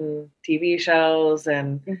little bit in TV shows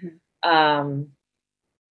and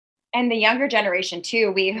the younger generation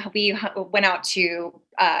too. We went out to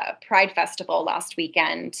Pride Festival last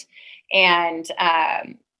weekend, and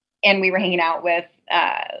we were hanging out with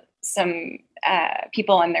some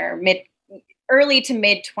people in their early to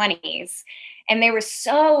mid 20s, and they were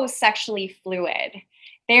so sexually fluid.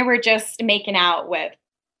 They were just making out with,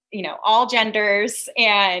 all genders.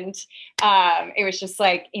 And it was just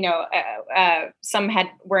like, some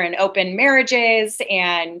were in open marriages,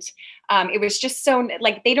 and it was just so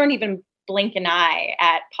like, they don't even blink an eye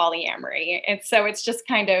at polyamory. And so it's just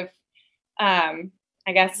kind of, I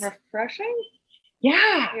guess, refreshing.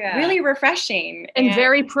 Yeah, really refreshing and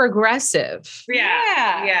very progressive.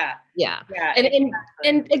 Yeah.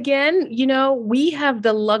 And again, we have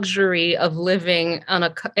the luxury of living on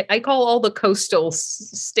I call all the coastal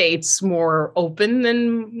states more open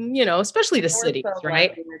than, especially the cities,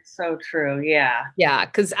 right? It's so true. Yeah. Yeah.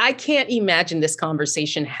 Because I can't imagine this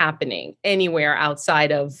conversation happening anywhere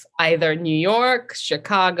outside of either New York,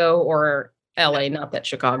 Chicago, or LA. Not that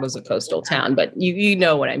Chicago's a coastal town, but you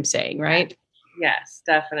know what I'm saying, right? Yes,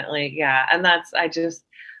 definitely. Yeah. And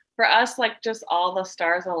for us, like just all the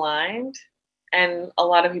stars aligned, and a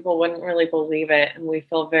lot of people wouldn't really believe it. And we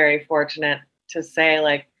feel very fortunate to say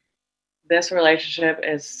like, this relationship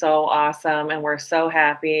is so awesome and we're so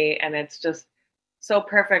happy and it's just so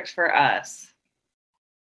perfect for us.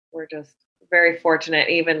 We're just very fortunate,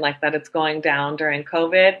 even like that it's going down during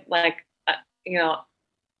COVID. Like,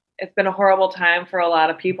 it's been a horrible time for a lot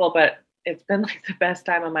of people, but it's been like the best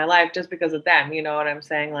time of my life just because of them. You know what I'm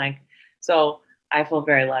saying? Like, so I feel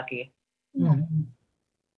very lucky.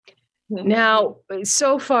 Mm-hmm. Now,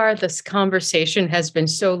 so far, this conversation has been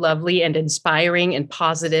so lovely and inspiring and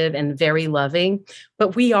positive and very loving,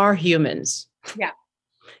 but we are humans. Yeah.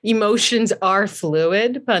 Emotions are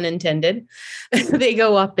fluid, pun intended. They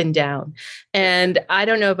go up and down. And I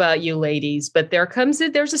don't know about you ladies, but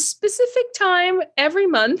there's a specific time every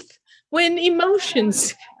month when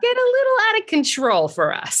emotions get a little out of control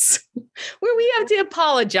for us, where we have to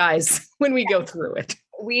apologize when we go through it.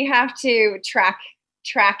 We have to track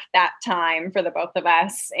that time for the both of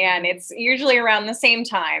us, and it's usually around the same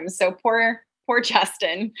time. So poor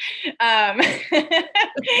Justin. But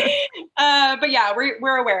yeah,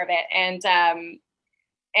 we're aware of it, and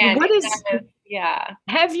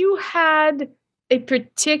have you had a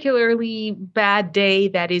particularly bad day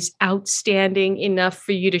that is outstanding enough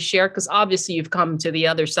for you to share? Because obviously you've come to the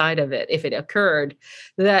other side of it. If it occurred,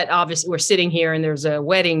 that obviously we're sitting here and there's a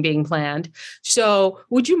wedding being planned. So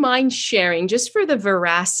would you mind sharing, just for the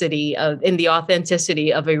veracity and the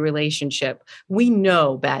authenticity of a relationship? We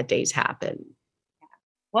know bad days happen.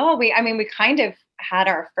 Well, we kind of had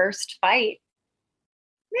our first fight.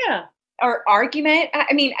 Yeah. Or argument.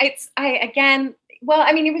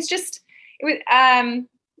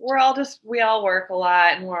 We all work a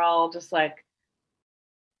lot, and we're all just like,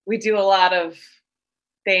 we do a lot of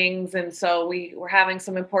things. And so we were having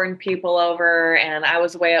some important people over, and I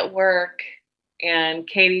was away at work, and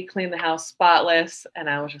Katie cleaned the house spotless. And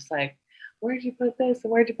I was just like, where'd you put this?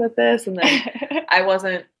 And where'd you put this? And then I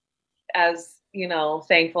wasn't as,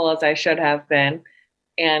 thankful as I should have been.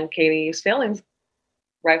 And Katie's feelings,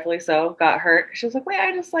 rightfully so, got hurt. She was like, wait,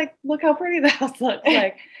 I just like, look how pretty the house looks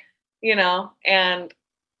like, and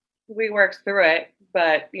we worked through it,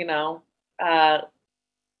 but, it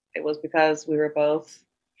was because we were both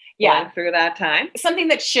going through that time. Something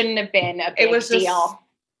that shouldn't have been a big deal.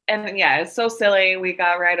 And it's so silly. We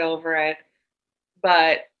got right over it,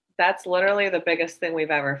 but that's literally the biggest thing we've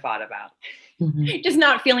ever fought about. Mm-hmm. Just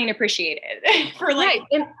not feeling appreciated for like,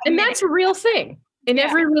 right. And that's a real thing. In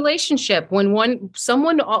every relationship, when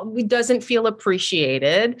someone doesn't feel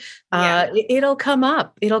appreciated, it'll come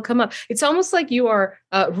up. It's almost like you are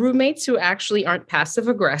roommates who actually aren't passive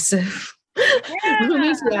aggressive.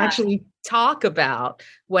 Roommates who actually talk about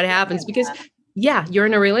what happens, because you're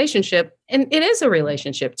in a relationship, and it is a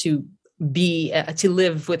relationship to be to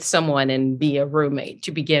live with someone and be a roommate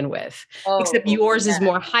to begin with. Except yours is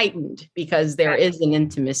more heightened because there is an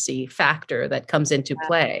intimacy factor that comes into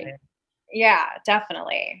play. Yeah,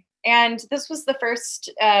 definitely. And this was the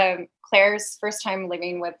Claire's first time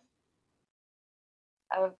living with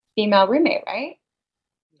a female roommate, right?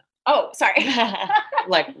 No. Oh, sorry.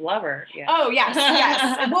 Like lover. Yeah. Oh, yes.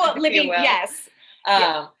 Well, living, yes.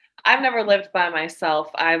 I've never lived by myself.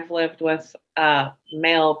 I've lived with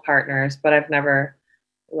male partners, but I've never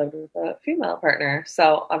lived with a female partner.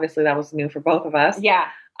 So obviously that was new for both of us. Yeah.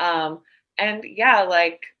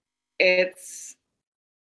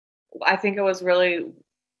 I think it was really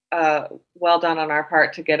well done on our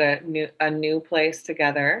part to get a new place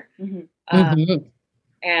together. Mm-hmm.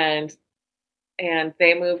 And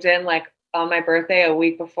they moved in like on my birthday a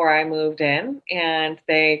week before I moved in, and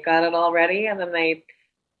they got it all ready, and then they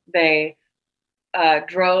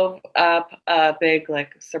drove up a big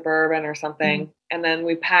like Suburban or something, and then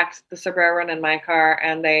we packed the Suburban in my car,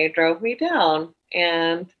 and they drove me down,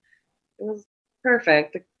 and it was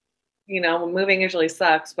perfect. Moving usually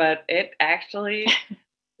sucks, but it actually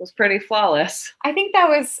was pretty flawless. I think that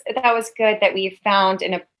was good that we found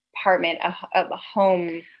an apartment, a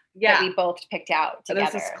home that we both picked out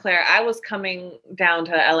together. This is Claire. I was coming down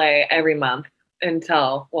to LA every month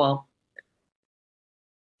until, so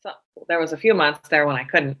there was a few months there when I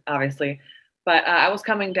couldn't, obviously, but I was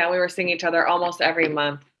coming down. We were seeing each other almost every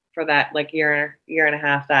month for that like year and a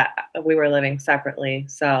half that we were living separately.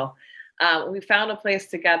 So we found a place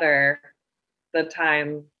together the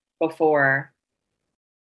time before,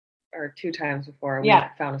 or 2 times before we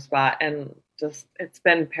found a spot, and just it's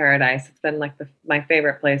been paradise. It's been like my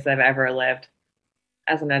favorite place I've ever lived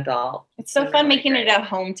as an adult. It's so fun making it a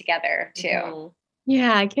home together too. Mm-hmm.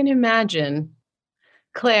 Yeah, I can imagine.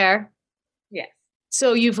 Claire. Yes.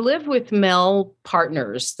 So you've lived with male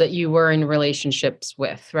partners that you were in relationships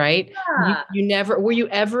with, right? Yeah. Were you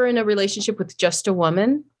ever in a relationship with just a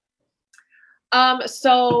woman?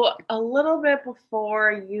 So a little bit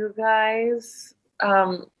before you guys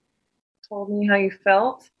told me how you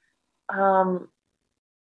felt.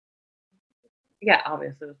 Yeah,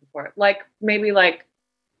 obviously it was before. Like maybe like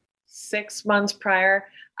 6 months prior,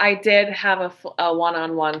 I did have a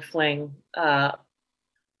one-on-one fling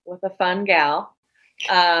with a fun gal.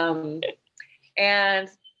 And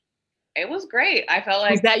it was great. I felt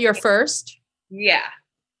like... Was that your first? Yeah.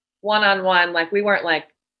 One-on-one. Like we weren't like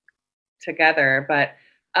together, but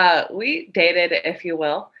we dated, if you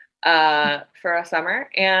will, for a summer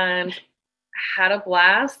and had a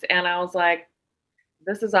blast. And I was like,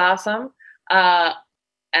 this is awesome. And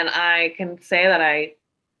I can say that I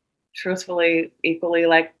truthfully equally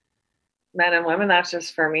like men and women. That's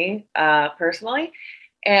just for me personally.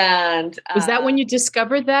 And was that when you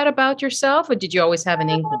discovered that about yourself, or did you always have an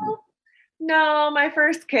inkling? No, my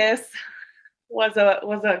first kiss was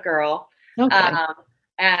a girl. Okay.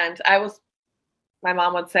 And my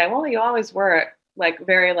mom would say, well, you always were like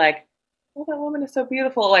very like, oh, that woman is so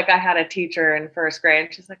beautiful. Like I had a teacher in first grade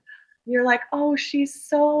and she's like, you're like, oh, she's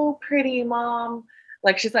so pretty, Mom.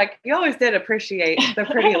 Like, she's like, you always did appreciate the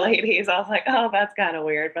pretty ladies. I was like, oh, that's kind of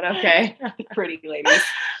weird, but okay. Pretty ladies.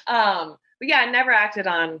 But yeah, I never acted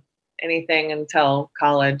on anything until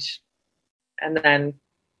college. And then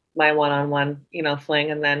my one-on-one, fling,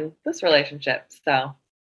 and then this relationship. So.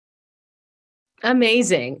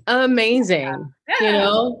 Amazing.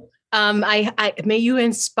 Yeah. I may you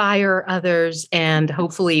inspire others, and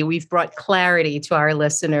hopefully we've brought clarity to our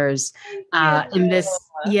listeners in this.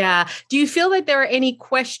 Yeah. Do you feel that there are any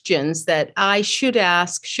questions that I should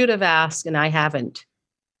have asked, and I haven't?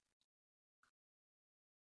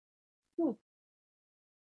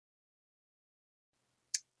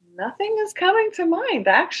 Nothing is coming to mind,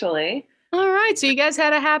 actually. All right. So you guys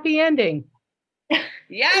had a happy ending.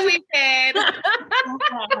 Yeah, we did.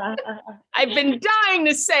 I've been dying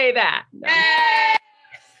to say that. No.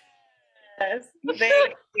 Yes.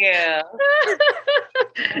 Thank you.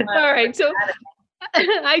 All right. So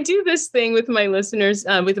I do this thing with my listeners,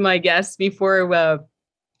 with my guests before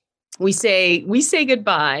we say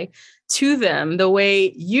goodbye to them the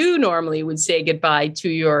way you normally would say goodbye to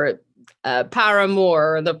your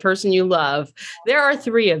paramour or the person you love. There are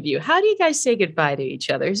 3 of you. How do you guys say goodbye to each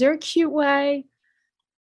other? Is there a cute way?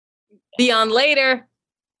 Be on later.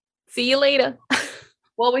 See you later.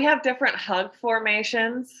 Well, we have different hug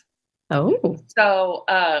formations. Oh. So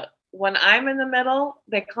when I'm in the middle,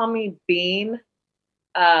 they call me Bean,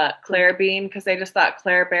 Claire Bean, because they just thought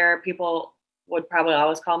Claire Bear, people would probably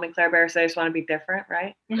always call me Claire Bear, so they just want to be different,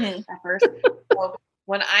 right? Mm-hmm. At first. So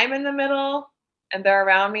when I'm in the middle and they're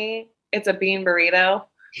around me, it's a bean burrito.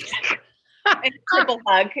 Triple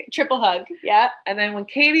hug. Yeah. And then when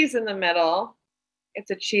Katie's in the middle,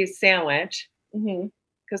 it's a cheese sandwich. Mm-hmm.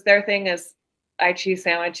 Because their thing is, I cheese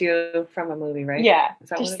sandwich you from a movie, right? Yeah.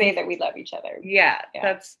 Just say that we love each other. Yeah.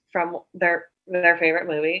 That's from their favorite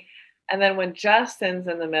movie. And then when Justin's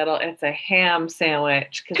in the middle, it's a ham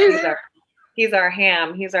sandwich because he's our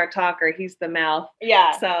ham. He's our talker. He's the mouth.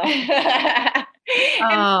 Yeah. So.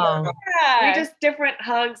 We just different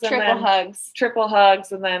hugs. Triple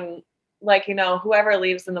hugs. And then whoever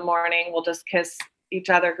leaves in the morning will just kiss each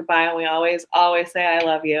other goodbye. And we always say, I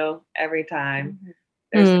love you every time.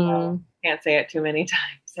 There's can't say it too many times.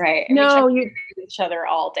 Right. No, you each other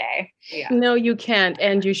all day. Yeah. No, you can't.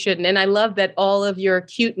 And you shouldn't. And I love that all of your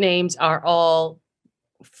cute names are all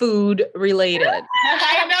food related.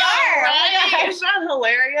 I know, right? Isn't that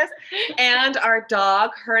hilarious? And our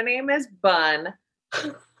dog, her name is Bun.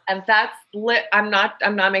 And that's I'm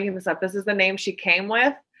not making this up. This is the name she came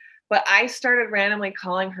with, but I started randomly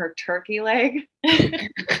calling her turkey leg.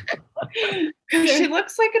 She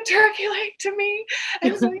looks like a turkey leg to me.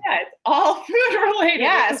 And so yeah, it's all food related.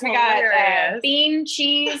 Yes, we got bean,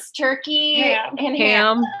 cheese, turkey, and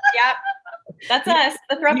ham. Yep. That's us,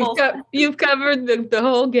 the Thrupples. You've covered the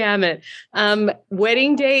whole gamut.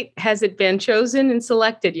 Wedding date, has it been chosen and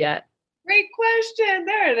selected yet? Great question.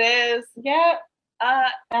 There it is. Yep.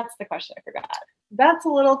 That's the question I forgot. That's a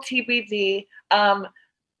little TBD.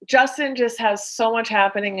 Justin just has so much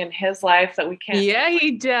happening in his life that we can't. Yeah,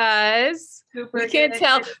 he does. We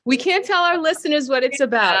can't tell our listeners what it's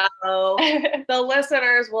about. The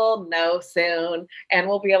listeners will know soon, and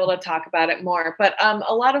we'll be able to talk about it more. But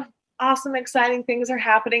a lot of awesome, exciting things are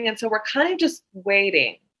happening, and so we're kind of just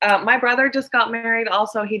waiting. My brother just got married.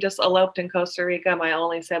 Also, he just eloped in Costa Rica, my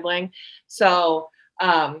only sibling. So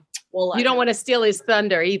you don't want to steal his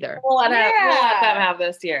thunder either. We'll let them have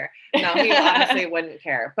this year. No, he honestly wouldn't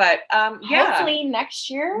care. But hopefully next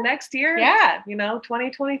year. Yeah.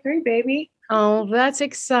 2023, baby. Oh, that's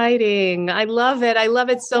exciting. I love it. I love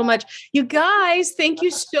it so much. You guys, thank you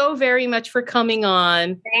so very much for coming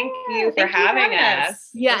on. Thank you for having us.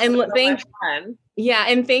 Yeah.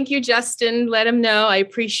 And thank you, Justin. Let him know. I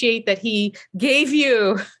appreciate that he gave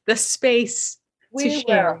you the space to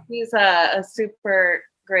share. He's a super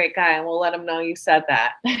great guy, and we'll let him know you said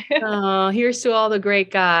that. Oh, here's to all the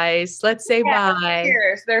great guys. Let's say bye.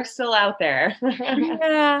 Cheers. They're still out there.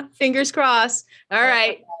 Yeah. Fingers crossed. All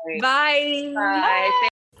right. Bye. Bye.